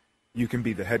quarterback. You can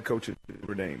be the head coach at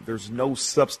Notre Dame. There's no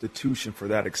substitution for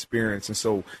that experience. And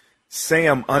so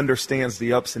Sam understands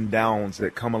the ups and downs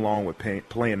that come along with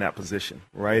playing that position,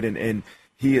 right? And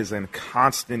he is in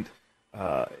constant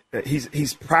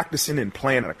he's practicing and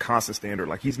playing at a constant standard.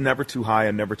 Like, he's never too high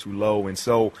and never too low. And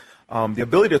so the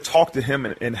ability to talk to him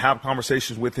and have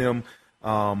conversations with him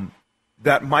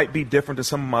that might be different to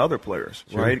some of my other players,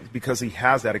 right? Because he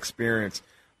has that experience.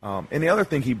 And the other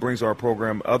thing he brings to our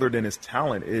program, other than his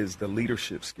talent, is the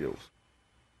leadership skills,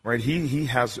 right? He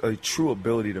has a true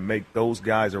ability to make those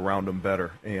guys around him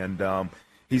better, and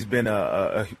he's been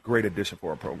a great addition for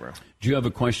our program. Do you have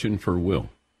a question for Will?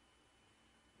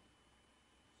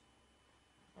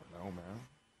 No,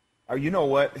 man. You know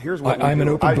what? Here's what I'm an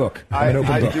open book. I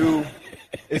do.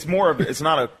 It's more of, it's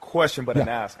not a question, but an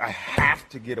ask. I have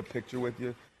to get a picture with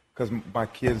you because my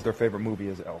kids, their favorite movie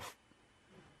is Elf.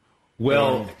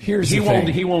 Well,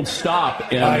 he won't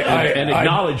stop and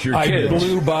acknowledge your kids. I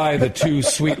blew by the two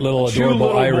sweet little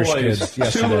adorable Irish kids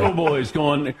yesterday. 2 little boys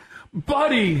going,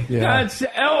 buddy, that's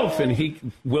Elf.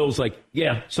 And Will's like,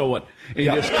 yeah, so what? And he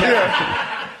just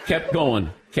kept going.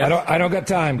 I don't got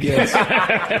time, kids.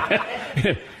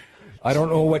 I don't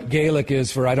know what Gaelic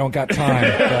is for I don't got time,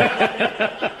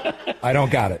 but I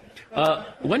don't got it.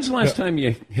 When's the last time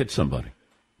you hit somebody?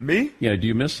 Me? Yeah, do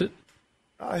you miss it?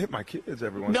 I hit my kids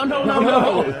every once No, in a no,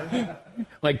 while. no.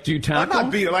 Like, do you tackle? I'm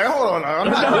not beating. Like, hold on. I'm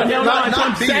That's what I'm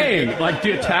not saying. Like, do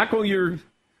you tackle your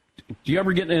Do you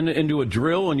ever get into a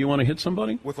drill and you want to hit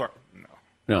somebody?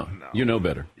 No. You know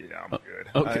better. Yeah, I'm good.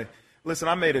 Okay. Listen,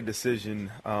 I made a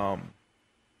decision.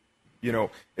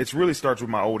 It really starts with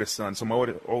my oldest son. So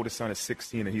my oldest son is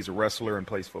 16, and he's a wrestler and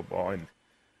plays football. And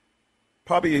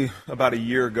probably about a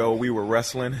year ago, we were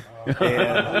wrestling,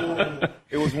 and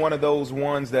it was one of those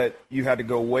ones that you had to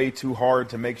go way too hard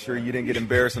to make sure you didn't get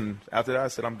embarrassed. And after that, I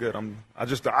said, I'm good. I'm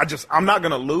not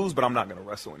going to lose, but I'm not going to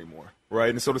wrestle anymore, right?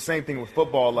 And so the same thing with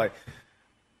football. Like,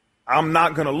 I'm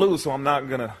not going to lose, so I'm not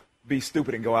going to be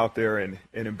stupid and go out there and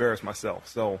embarrass myself.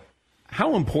 So,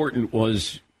 how important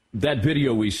was that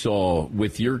video we saw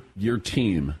with your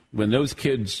team when those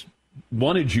kids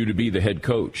wanted you to be the head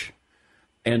coach,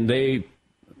 and it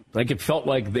felt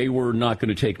like they were not going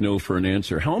to take no for an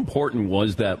answer? How important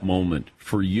was that moment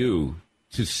for you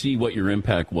to see what your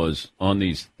impact was on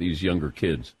these younger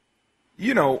kids?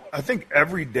 I think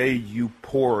every day you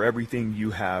pour everything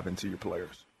you have into your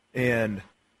players, and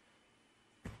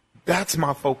that's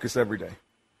my focus every day,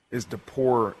 is to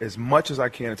pour as much as I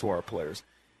can into our players.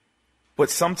 But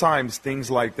sometimes things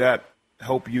like that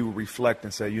help you reflect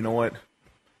and say, you know what,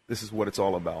 this is what it's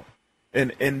all about.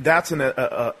 And that's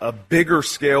a bigger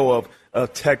scale of a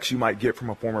text you might get from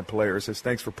a former player. It says,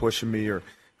 thanks for pushing me, or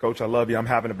Coach, I love you. I'm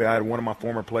having a bad. One of my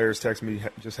former players text me,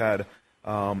 just had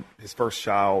his first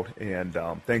child, and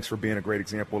thanks for being a great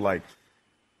example. Like,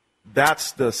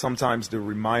 that's sometimes the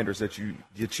reminders that you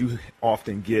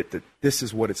often get, that this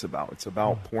is what it's about. It's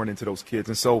about pouring into those kids.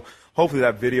 And so hopefully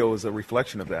that video is a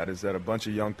reflection of that, is that a bunch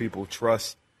of young people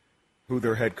trust who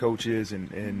their head coach is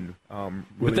and really.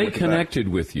 But they connected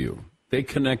with you. They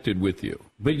connected with you.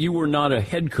 But you were not a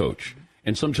head coach.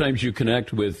 And sometimes you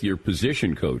connect with your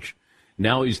position coach.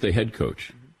 Now he's the head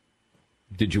coach.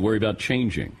 Did you worry about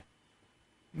changing?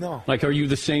 No. Like, are you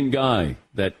the same guy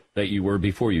that you were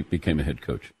before you became a head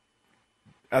coach?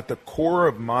 At the core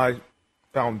of my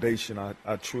foundation,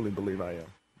 I truly believe I am.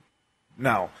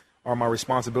 Now, are my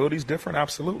responsibilities different?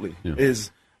 Absolutely. Yeah.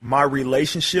 Is my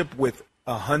relationship with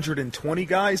 120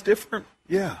 guys different?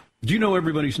 Yeah. Do you know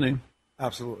everybody's name?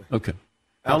 Absolutely. Okay.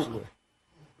 Absolutely.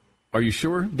 Are you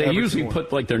sure? They usually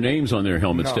put like their names on their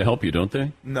helmets to help you, don't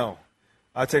they? No.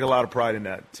 I take a lot of pride in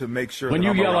that, to make sure when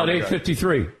that you yell out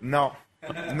 853. No.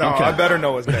 Okay. I better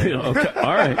know his name. Okay.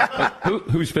 All right.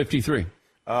 Who's 53?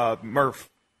 Murph.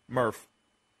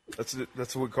 That's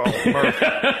what we call him,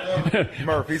 Murph.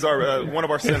 Murph. He's one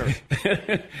of our centers.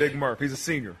 Big Murph. He's a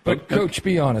senior. But Coach,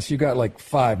 be honest. You got like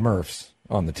 5 Murphs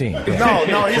on the team. No,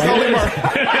 he's only Murph.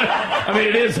 I mean,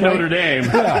 it is Notre Dame.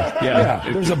 Yeah.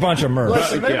 There's a bunch of Murphs.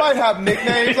 Listen, they might have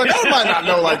nicknames. Like, I might not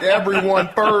know like everyone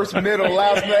first, middle,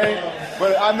 last name,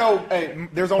 but I know. Hey,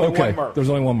 there's only one Murph. There's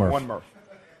only one Murph. One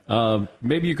Murph.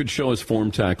 Maybe you could show us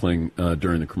form tackling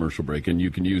during the commercial break, and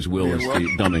you can use Will as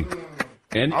the dummy.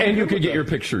 And you could get your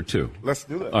picture, too. Let's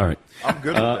do that. All right. I'm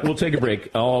good with that. We'll take a break.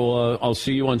 I'll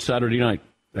see you on Saturday night.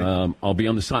 I'll be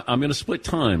on the side. I'm going to split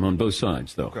time on both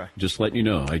sides, though. Okay. Just letting you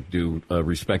know. I do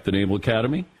respect the Naval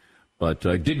Academy, but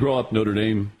I did grow up Notre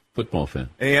Dame football fan.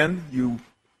 And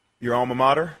your alma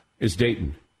mater? Is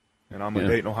Dayton. And I'm a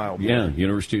Dayton, Ohio boy. Yeah,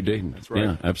 University of Dayton. That's right.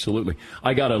 Yeah, absolutely.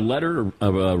 I got a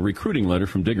recruiting letter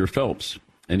from Digger Phelps.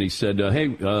 And he said,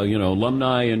 hey,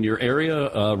 alumni in your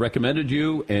area recommended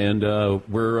you, and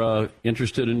we're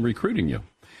interested in recruiting you.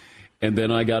 And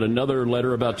then I got another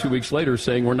letter about 2 weeks later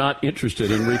saying we're not interested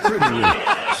in recruiting you.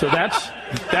 So that's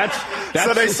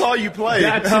so they saw you play.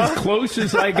 That's as close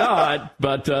as I got.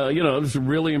 But, it was a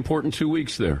really important 2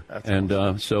 weeks there.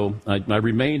 So I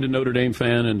remained a Notre Dame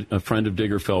fan and a friend of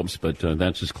Digger Phelps, but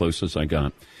that's as close as I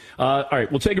got. All right,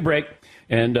 we'll take a break.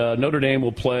 And Notre Dame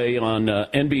will play on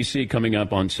NBC coming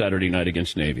up on Saturday night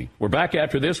against Navy. We're back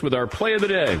after this with our play of the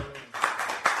day.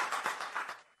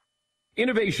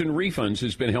 Innovation Refunds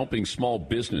has been helping small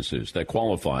businesses that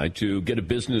qualify to get a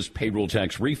business payroll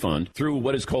tax refund through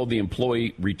what is called the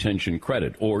Employee Retention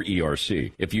Credit, or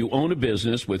ERC. If you own a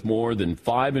business with more than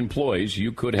 5 employees,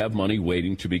 you could have money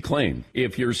waiting to be claimed.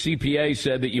 If your CPA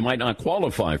said that you might not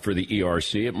qualify for the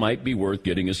ERC, it might be worth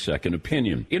getting a second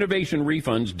opinion. Innovation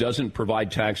Refunds doesn't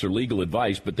provide tax or legal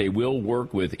advice, but they will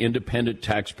work with independent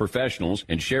tax professionals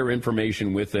and share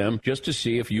information with them just to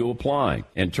see if you apply.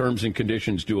 And terms and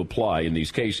conditions do apply in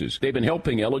these cases. They've been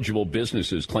helping eligible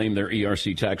businesses claim their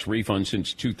ERC tax refund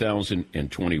since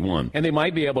 2021. And they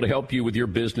might be able to help you with your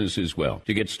business as well.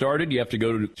 To get started, you have to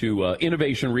go to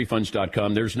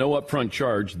innovationrefunds.com. There's no upfront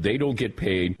charge. They don't get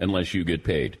paid unless you get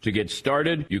paid. To get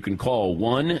started, you can call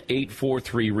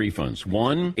 1-843-REFUNDS,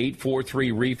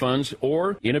 1-843-REFUNDS,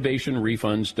 or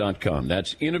innovationrefunds.com.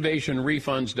 That's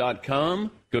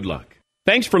innovationrefunds.com. Good luck.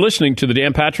 Thanks for listening to the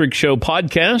Dan Patrick Show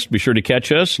podcast. Be sure to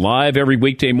catch us live every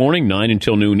weekday morning, 9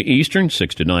 until noon Eastern,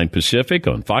 6 to 9 Pacific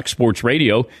on Fox Sports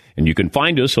Radio. And you can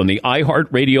find us on the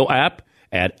iHeartRadio app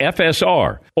at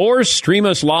FSR or stream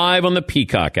us live on the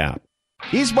Peacock app.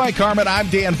 He's Mike Harmon. I'm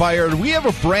Dan Byer. We have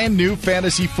a brand new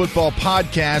fantasy football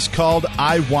podcast called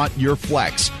I Want Your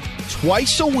Flex.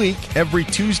 Twice a week, every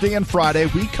Tuesday and Friday,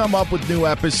 we come up with new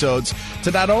episodes to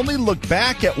not only look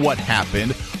back at what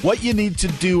happened, what you need to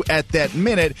do at that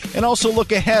minute, and also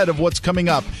look ahead of what's coming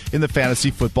up in the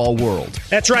fantasy football world.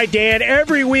 That's right, Dan.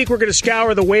 Every week we're going to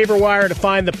scour the waiver wire to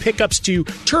find the pickups to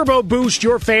turbo boost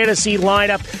your fantasy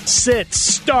lineup, sits,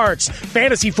 starts,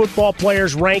 fantasy football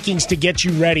players' rankings to get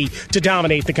you ready to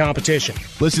dominate the competition.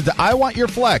 Listen to I Want Your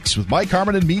Flex with Mike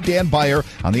Harmon and me, Dan Byer,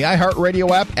 on the iHeartRadio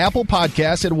app, Apple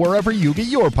Podcasts, and wherever you get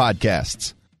your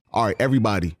podcasts. All right,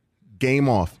 everybody, game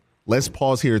off. Let's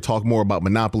pause here to talk more about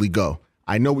Monopoly Go.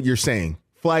 I know what you're saying.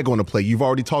 Flag on the play. You've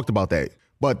already talked about that.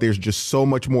 But there's just so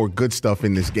much more good stuff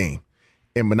in this game.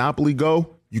 In Monopoly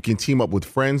Go, you can team up with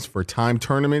friends for time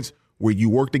tournaments where you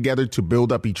work together to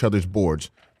build up each other's boards.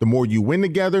 The more you win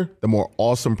together, the more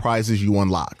awesome prizes you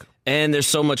unlock. And there's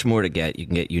so much more to get. You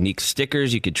can get unique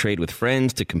stickers. You could trade with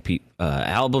friends to compete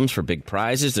albums for big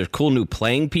prizes. There's cool new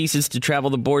playing pieces to travel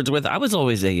the boards with. I was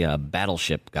always a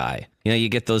battleship guy. You know, you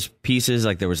get those pieces,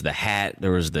 like there was the hat,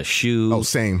 there was the shoe. Oh,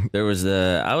 same. I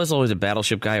was always a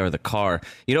battleship guy, or the car.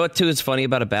 You know what, too, is funny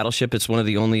about a battleship? It's one of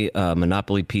the only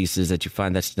Monopoly pieces that you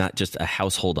find that's not just a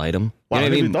household item. Wow, You know I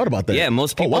never even thought about that. Yeah,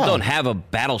 most people wow. don't have a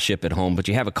battleship at home, but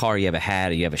you have a car, you have a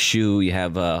hat, you have a shoe, you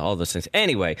have all those things.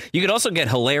 Anyway, you could also get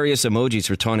hilarious emojis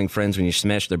for taunting friends when you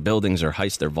smash their buildings or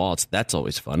heist their vaults. That's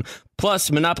always fun.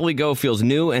 Plus, Monopoly Go feels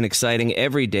new and exciting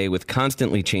every day with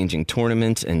constantly changing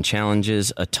tournaments and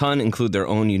challenges. A ton include their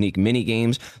own unique mini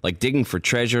games, like digging for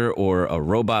treasure or a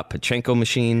robot Pachinko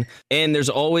machine. And there's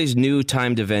always new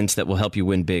timed events that will help you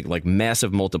win big, like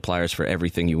massive multipliers for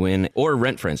everything you win, or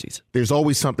rent frenzies. There's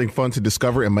always something fun to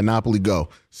discover in Monopoly Go.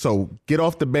 So get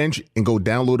off the bench and go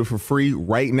download it for free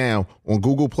right now on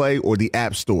Google Play or the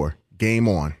App Store. Game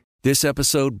on. This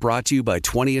episode brought to you by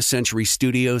 20th Century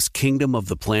Studios' Kingdom of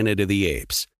the Planet of the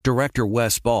Apes. Director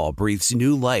Wes Ball breathes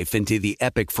new life into the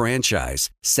epic franchise,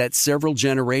 set several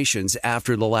generations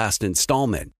after the last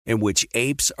installment, in which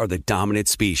apes are the dominant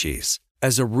species.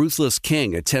 As a ruthless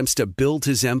king attempts to build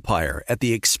his empire at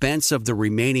the expense of the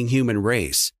remaining human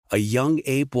race, a young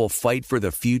ape will fight for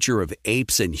the future of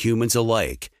apes and humans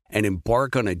alike and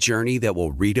embark on a journey that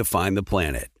will redefine the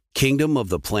planet. Kingdom of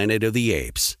the Planet of the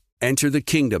Apes. Enter the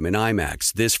kingdom in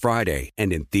IMAX this Friday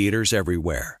and in theaters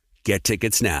everywhere. Get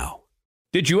tickets now.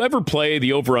 Did you ever play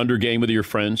the over-under game with your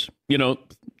friends? You know,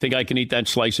 think I can eat that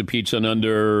slice of pizza in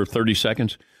under 30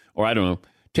 seconds? Or I don't know,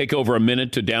 take over a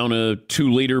minute to down a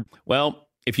 2-liter? Well,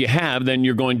 if you have, then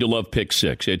you're going to love Pick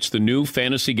 6. It's the new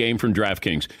fantasy game from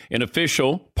DraftKings, an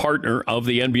official partner of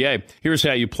the NBA. Here's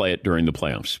how you play it during the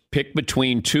playoffs. Pick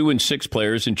between 2 and 6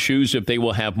 players and choose if they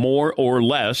will have more or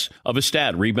less of a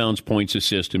stat, rebounds, points,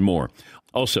 assists, and more.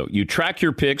 Also, you track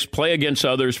your picks, play against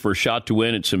others for a shot to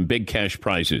win and some big cash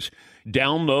prizes.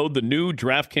 Download the new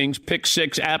DraftKings Pick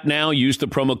 6 app now. Use the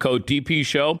promo code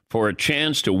DPSHOW for a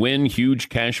chance to win huge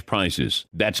cash prizes.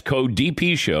 That's code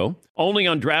DPSHOW. Only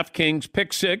on DraftKings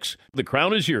Pick 6. The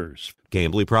crown is yours.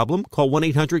 Gambling problem? Call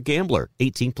 1-800-GAMBLER.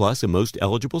 18 plus in most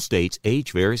eligible states.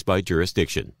 Age varies by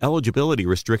jurisdiction. Eligibility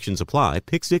restrictions apply.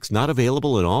 Pick 6 not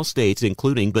available in all states,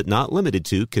 including but not limited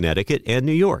to Connecticut and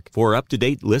New York. For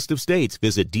up-to-date list of states,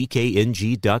 visit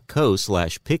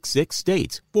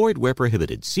dkng.co/pick6states. Void where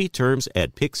prohibited. See terms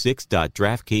at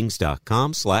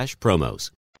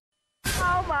pick6.draftkings.com/promos.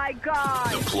 Oh my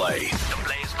God! The play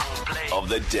of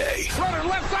the day. Runner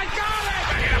left side, got it!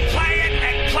 They're gonna play it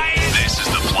and play it. This is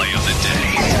the play of the day.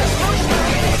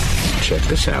 Check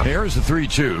this out. Here's the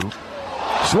 3-2.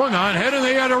 Swung on, hit in the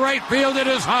air to right field. It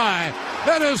is high.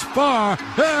 It is far.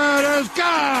 It is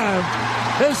gone.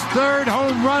 His third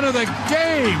home run of the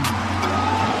game.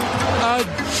 A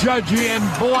Judgian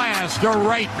blast to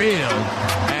right field.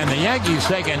 And the Yankees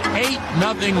take an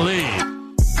 8-0 lead.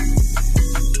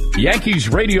 Yankees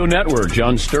Radio Network,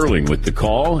 John Sterling with the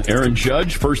call. Aaron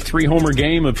Judge, first 3-homer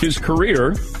game of his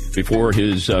career. Before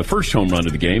his first home run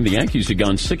of the game, the Yankees had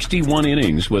gone 61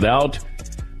 innings without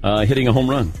hitting a home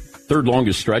run. Third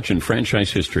longest stretch in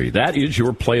franchise history. That is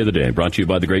your play of the day, brought to you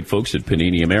by the great folks at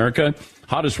Panini America.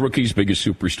 Hottest rookies, biggest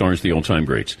superstars, the all-time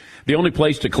greats. The only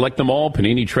place to collect them all,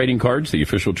 Panini Trading Cards, the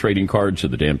official trading cards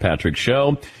of the Dan Patrick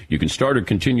Show. You can start or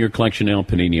continue your collection now,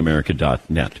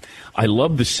 PaniniAmerica.net. I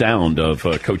love the sound of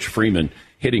Coach Freeman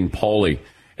hitting Paulie,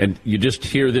 and you just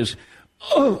hear this,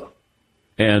 oh!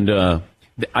 And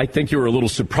I think you were a little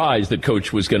surprised that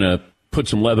Coach was going to put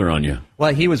some leather on you.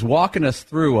 Well, he was walking us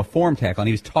through a form tackle, and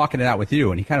he was talking it out with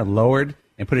you, and he kind of lowered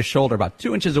and put his shoulder about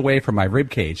 2 inches away from my rib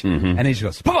cage, and he just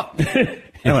goes, "Papa!"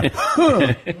 And I went,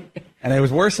 "Huh." And it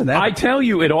was worse than that. I tell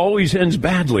you, it always ends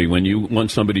badly when you want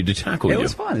somebody to tackle you. It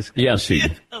was fun. It's Yes, he.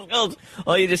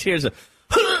 All you just hear is a.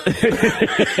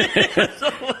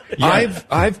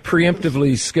 I've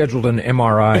preemptively scheduled an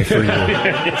MRI for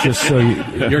you, just so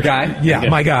you. Your guy? Yeah,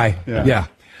 my guy. Yeah.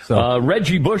 So.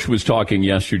 Reggie Bush was talking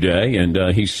yesterday,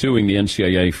 and he's suing the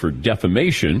NCAA for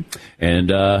defamation,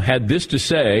 and had this to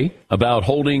say about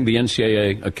holding the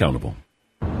NCAA accountable.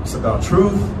 It's about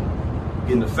truth,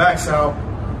 getting the facts out,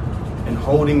 and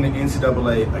holding the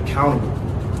NCAA accountable,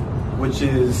 which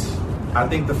is, I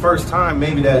think, the first time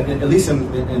maybe that, at least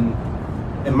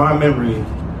in my memory,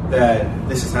 that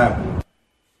this is happening.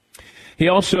 He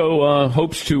also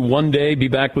hopes to one day be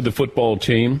back with the football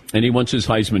team, and he wants his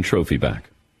Heisman Trophy back.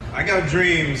 I got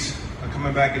dreams of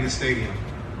coming back in the stadium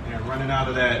and running out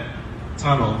of that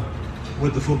tunnel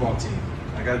with the football team.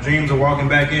 I got dreams of walking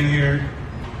back in here,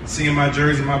 seeing my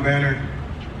jersey, my banner,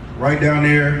 right down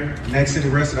there next to the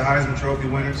rest of the Heisman Trophy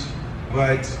winners.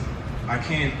 But I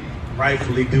can't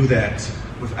rightfully do that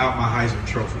without my Heisman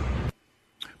Trophy.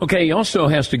 Okay, he also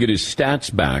has to get his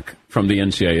stats back from the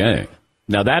NCAA.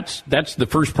 Now, that's the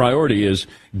first priority, is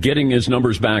getting his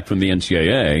numbers back from the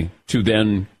NCAA to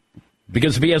then,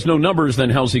 because if he has no numbers,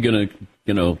 then how's he going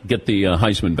to, get the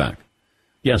Heisman back?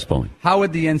 Yes, Pauline. How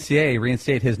would the NCAA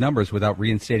reinstate his numbers without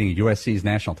reinstating USC's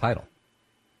national title?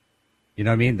 You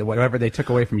know what I mean? Whatever they took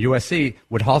away from USC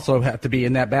would also have to be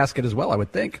in that basket as well, I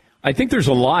would think. I think there's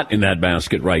a lot in that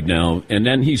basket right now. And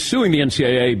then he's suing the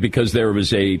NCAA because there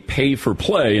was a pay for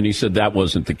play, and he said that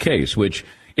wasn't the case, which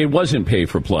it wasn't pay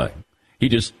for play. He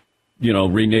just,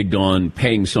 reneged on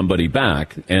paying somebody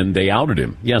back, and they outed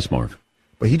him. Yes, Marv.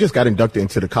 But he just got inducted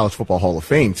into the College Football Hall of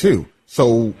Fame, too.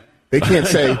 So they can't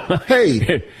say,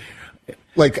 hey,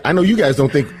 I know you guys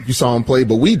don't think you saw him play,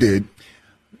 but we did.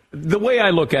 The way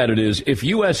I look at it is, if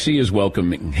USC is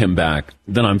welcoming him back,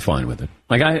 then I'm fine with it.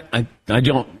 I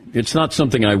don't, it's not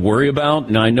something I worry about,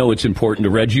 and I know it's important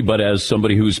to Reggie, but as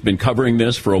somebody who's been covering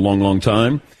this for a long, long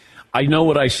time, I know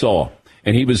what I saw.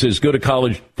 And he was as good a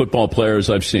college football player as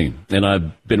I've seen. And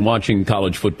I've been watching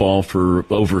college football for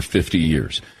over 50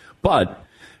 years. But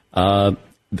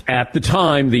at the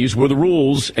time, these were the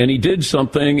rules, and he did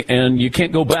something, and you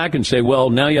can't go back and say,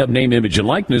 well, now you have name, image, and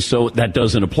likeness, so that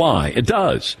doesn't apply. It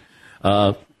does.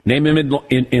 Name,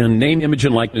 image,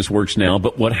 and likeness works now,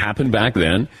 but what happened back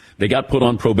then, they got put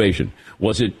on probation.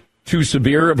 Was it too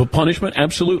severe of a punishment?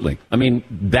 Absolutely. I mean,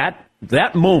 that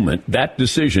moment, that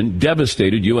decision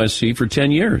devastated USC for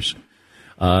 10 years.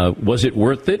 Was it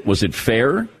worth it? Was it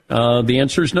fair? The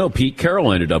answer is no. Pete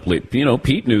Carroll ended up leaving.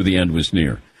 Pete knew the end was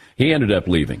near. He ended up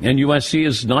leaving. And USC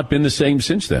has not been the same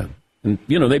since then. And,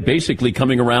 they basically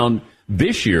coming around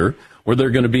this year where they're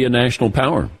going to be a national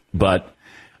power. But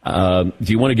do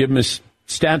you want to give him his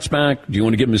stats back? Do you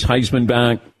want to give him his Heisman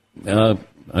back?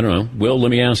 I don't know. Will, let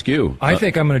me ask you. I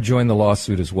think I'm going to join the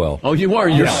lawsuit as well. Oh, you are?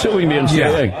 You're suing the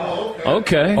NCAA. Yeah.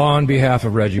 Okay. On behalf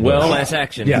of Reggie Bush. Class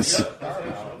action. Yes.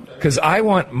 Because I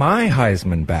want my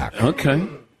Heisman back. Okay.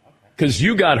 Because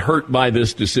you got hurt by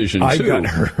this decision, too. I got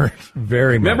hurt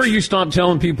very much. Remember, you stopped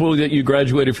telling people that you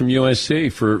graduated from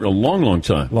USC for a long, long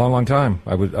time. Long time.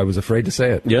 I was afraid to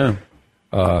say it. Yeah.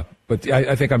 But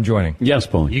I think I'm joining. Yes,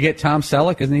 Paul. You get Tom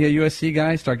Selleck, isn't he a USC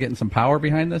guy? Start getting some power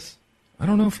behind this? I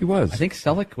don't know if he was. I think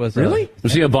Selleck was. Really?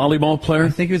 Was he a volleyball player? I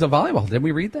think he was a volleyball. Did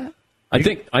we read that?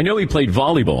 I know he played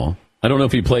volleyball. I don't know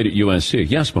if he played at USC.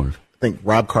 Yes, Marv. I think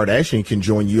Rob Kardashian can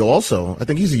join you also. I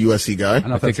think he's a USC guy. I don't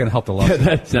know if that's going to help the law.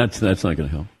 That's not going to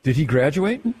help. Did he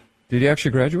graduate? Did he actually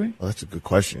graduate? Well, that's a good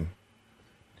question.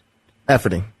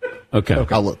 Efforting. Okay.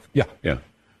 I'll look. Yeah.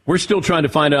 We're still trying to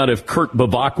find out if Kurt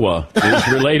Bavakwa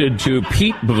is related to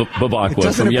Pete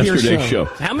Bavakwa from yesterday's show.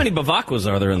 How many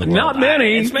Bavakwas are there in the world? Not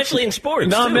many. Especially in sports.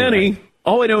 Not many.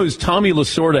 All I know is Tommy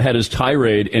Lasorda had his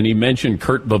tirade, and he mentioned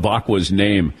Kurt Bavakwa's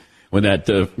name when that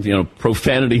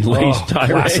profanity-laced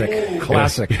tirade.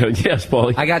 Classic. Yes,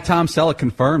 Paulie. I got Tom Selleck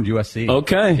confirmed, USC.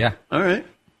 Okay. Yeah. All right.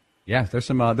 Yeah, there's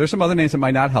some other names that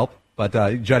might not help, but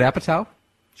Judd Apatow?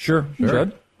 Sure.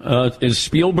 Judd? Is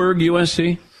Spielberg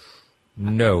USC?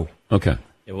 No. Okay.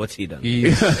 Yeah, what's he done?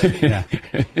 He's, Yeah.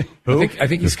 I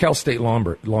think he's Cal State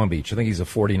Long Beach. I think he's a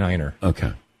 49er.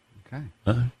 Okay.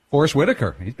 Forrest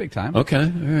Whitaker. He's big time. Okay. All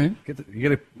right. You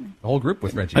get a whole group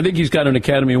with Reggie. I think he's got an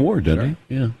Academy Award, doesn't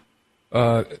he? Yeah.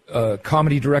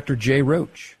 Comedy director Jay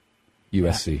Roach,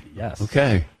 USC. Yes.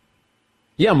 Okay.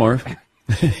 Yeah, Marv.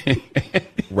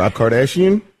 Rob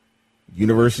Kardashian?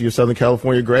 University of Southern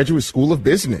California Graduate School of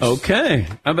Business. Okay.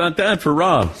 How about that for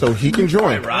Rob? So he can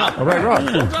join. All right, Rob.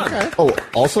 Okay. Oh,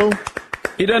 also,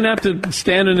 he doesn't have to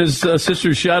stand in his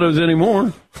sister's shadows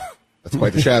anymore. That's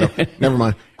quite the shadow. Never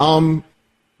mind.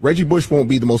 Reggie Bush won't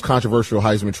be the most controversial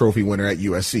Heisman Trophy winner at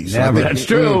USC. So That's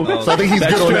true. So I think he's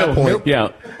good on that point.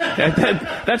 Yeah.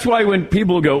 That's why when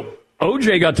people go,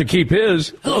 OJ got to keep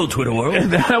his. Hello, Twitter world.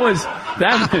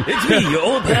 It's me, your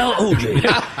old pal OJ.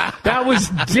 That was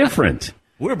different.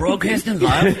 We're broadcasting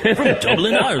live from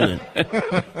Dublin, Ireland.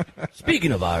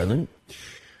 Speaking of Ireland.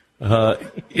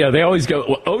 They always go,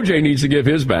 well, OJ needs to give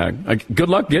his back. Good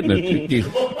luck getting it.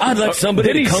 I'd like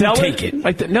somebody to come take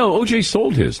it. No, OJ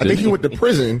sold his. I think he went to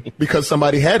prison because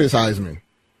somebody had his Heisman.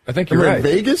 I think you're right. In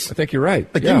Vegas? I think you're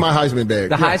right. Give me my Heisman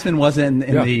bag. The Heisman wasn't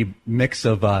in the mix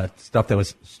of stuff that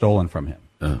was stolen from him.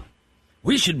 Oh.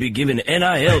 We should be giving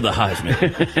NIL the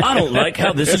Heisman. I don't like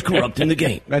how this is corrupting the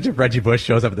game. Imagine if Reggie Bush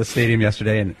shows up at the stadium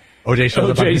yesterday and OJ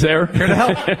shows up. OJ's there. Here to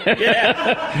help.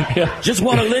 Yeah. Just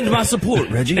want to lend my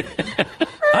support, Reggie.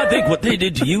 I think what they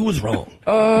did to you was wrong.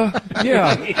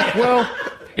 Yeah. Well,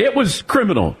 it was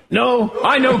criminal. No,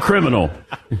 I know criminal.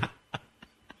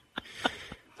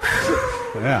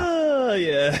 Yeah. Oh,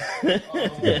 yeah.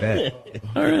 Good bet.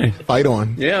 All right. Fight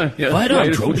on. Yeah. Fight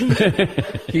on, Trojan.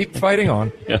 Keep fighting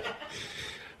on. Yeah.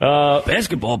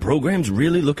 Basketball program's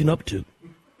really looking up to.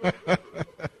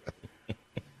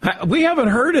 We haven't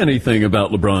heard anything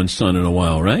about LeBron's son in a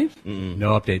while, right?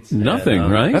 No updates. Nothing,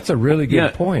 right? That's a really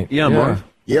good point. Yeah, Marv.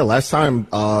 Yeah, last time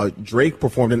Drake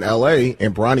performed in L.A.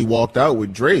 and Bronny walked out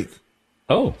with Drake.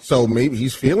 Oh. So maybe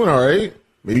he's feeling all right.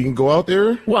 Maybe you can go out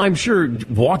there. Well, I'm sure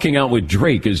walking out with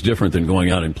Drake is different than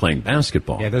going out and playing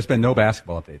basketball. Yeah, there's been no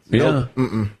basketball updates. Yeah.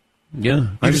 Mm-mm. Yeah.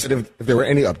 I just said if there were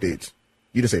any updates.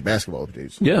 You just say basketball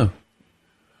updates. Yeah.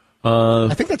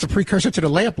 I think that's a precursor to the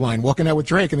layup line, walking out with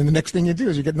Drake, and then the next thing you do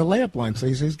is you get in the layup line. So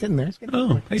he's getting there.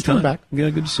 Hey, he's coming Todd. back. Yeah,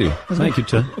 good to see you. Thank you,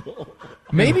 Todd.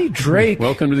 Maybe Drake.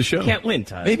 Welcome to the show. Can't win,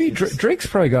 Todd. Maybe Drake's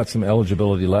probably got some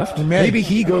eligibility left. Maybe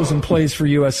he goes and plays for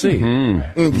USC.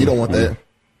 You don't want that.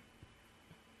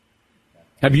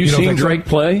 Have you don't seen think so? Drake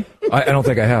play? I don't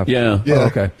think I have. Yeah. Oh,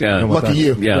 okay. Yeah. Don't want Lucky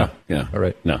that. you. Yeah. All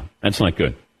right. No, that's not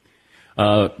good.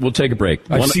 We'll take a break.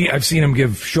 I've seen him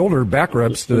give shoulder back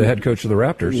rubs to the head coach of the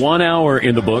Raptors. 1 hour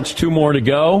in the books. 2 more to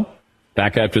go.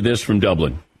 Back after this from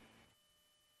Dublin.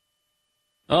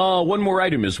 One more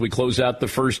item as we close out the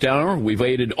first hour. We've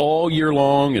waited all year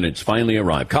long, and it's finally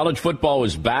arrived. College football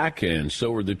is back, and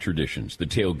so are the traditions, the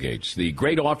tailgates, the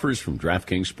great offers from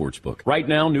DraftKings Sportsbook. Right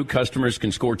now, new customers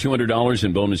can score $200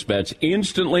 in bonus bets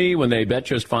instantly when they bet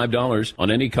just $5 on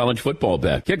any college football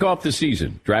bet. Kick off the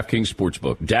season, DraftKings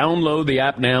Sportsbook. Download the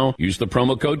app now. Use the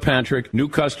promo code Patrick. New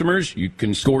customers, you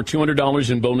can score $200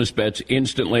 in bonus bets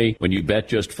instantly when you bet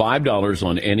just $5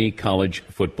 on any college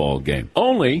football game.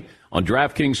 Only on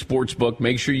DraftKings Sportsbook.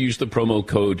 Make sure you use the promo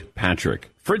code Patrick.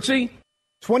 Fritzy?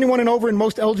 21 and over in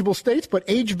most eligible states, but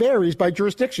age varies by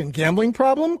jurisdiction. Gambling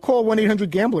problem? Call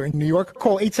 1-800-GAMBLER. In New York,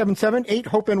 call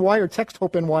 877-8-HOPE-NY or text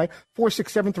HOPE-NY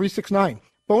 467-369.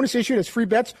 Bonus issued as free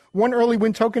bets. 1 early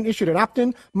win token issued at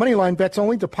opt-in. Moneyline bets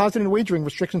only. Deposit and wagering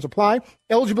restrictions apply.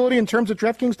 Eligibility and terms at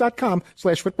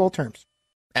DraftKings.com/football terms.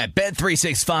 At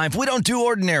Bet365, we don't do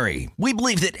ordinary. We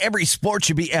believe that every sport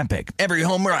should be epic. Every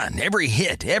home run, every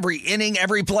hit, every inning,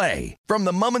 every play. From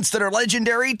the moments that are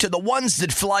legendary to the ones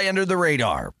that fly under the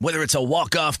radar. Whether it's a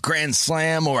walk-off grand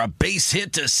slam or a base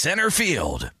hit to center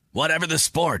field. Whatever the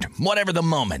sport, whatever the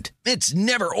moment. It's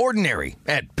never ordinary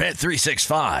at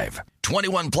Bet365.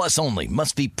 21 plus only.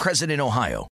 Must be present in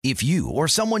Ohio. If you or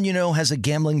someone you know has a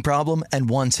gambling problem and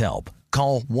wants help,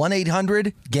 call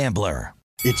 1-800-GAMBLER.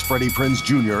 It's Freddie Prinze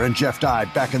Jr. and Jeff Dye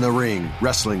back in the ring.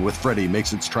 Wrestling with Freddie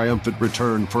makes its triumphant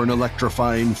return for an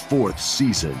electrifying 4th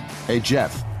season. Hey,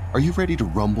 Jeff, are you ready to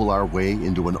rumble our way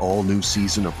into an all-new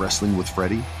season of Wrestling with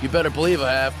Freddie? You better believe I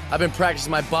have. I've been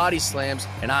practicing my body slams,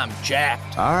 and I'm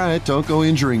jacked. All right, don't go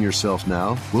injuring yourself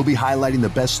now. We'll be highlighting the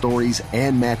best stories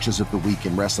and matches of the week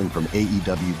in wrestling from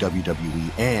AEW,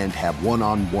 WWE, and have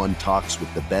one-on-one talks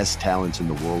with the best talents in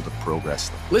the world of pro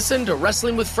wrestling. Listen to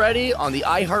Wrestling with Freddie on the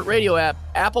iHeartRadio app,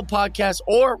 Apple Podcasts,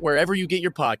 or wherever you get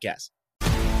your podcasts.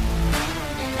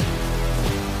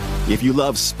 If you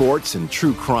love sports and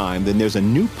true crime, then there's a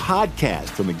new podcast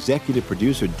from executive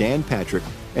producer Dan Patrick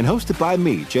and hosted by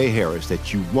me, Jay Harris,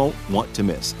 that you won't want to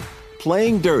miss.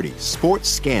 Playing Dirty: Sports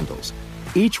Scandals.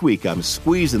 Each week, I'm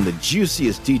squeezing the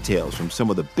juiciest details from some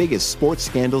of the biggest sports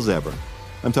scandals ever.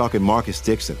 I'm talking Marcus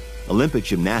Dixon, Olympic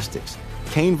gymnastics,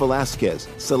 Cain Velasquez,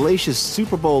 salacious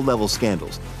Super Bowl-level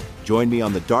scandals. Join me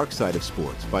on the dark side of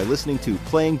sports by listening to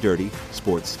Playing Dirty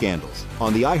Sports Scandals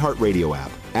on the iHeartRadio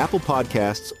app, Apple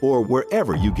Podcasts, or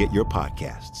wherever you get your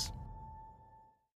podcasts.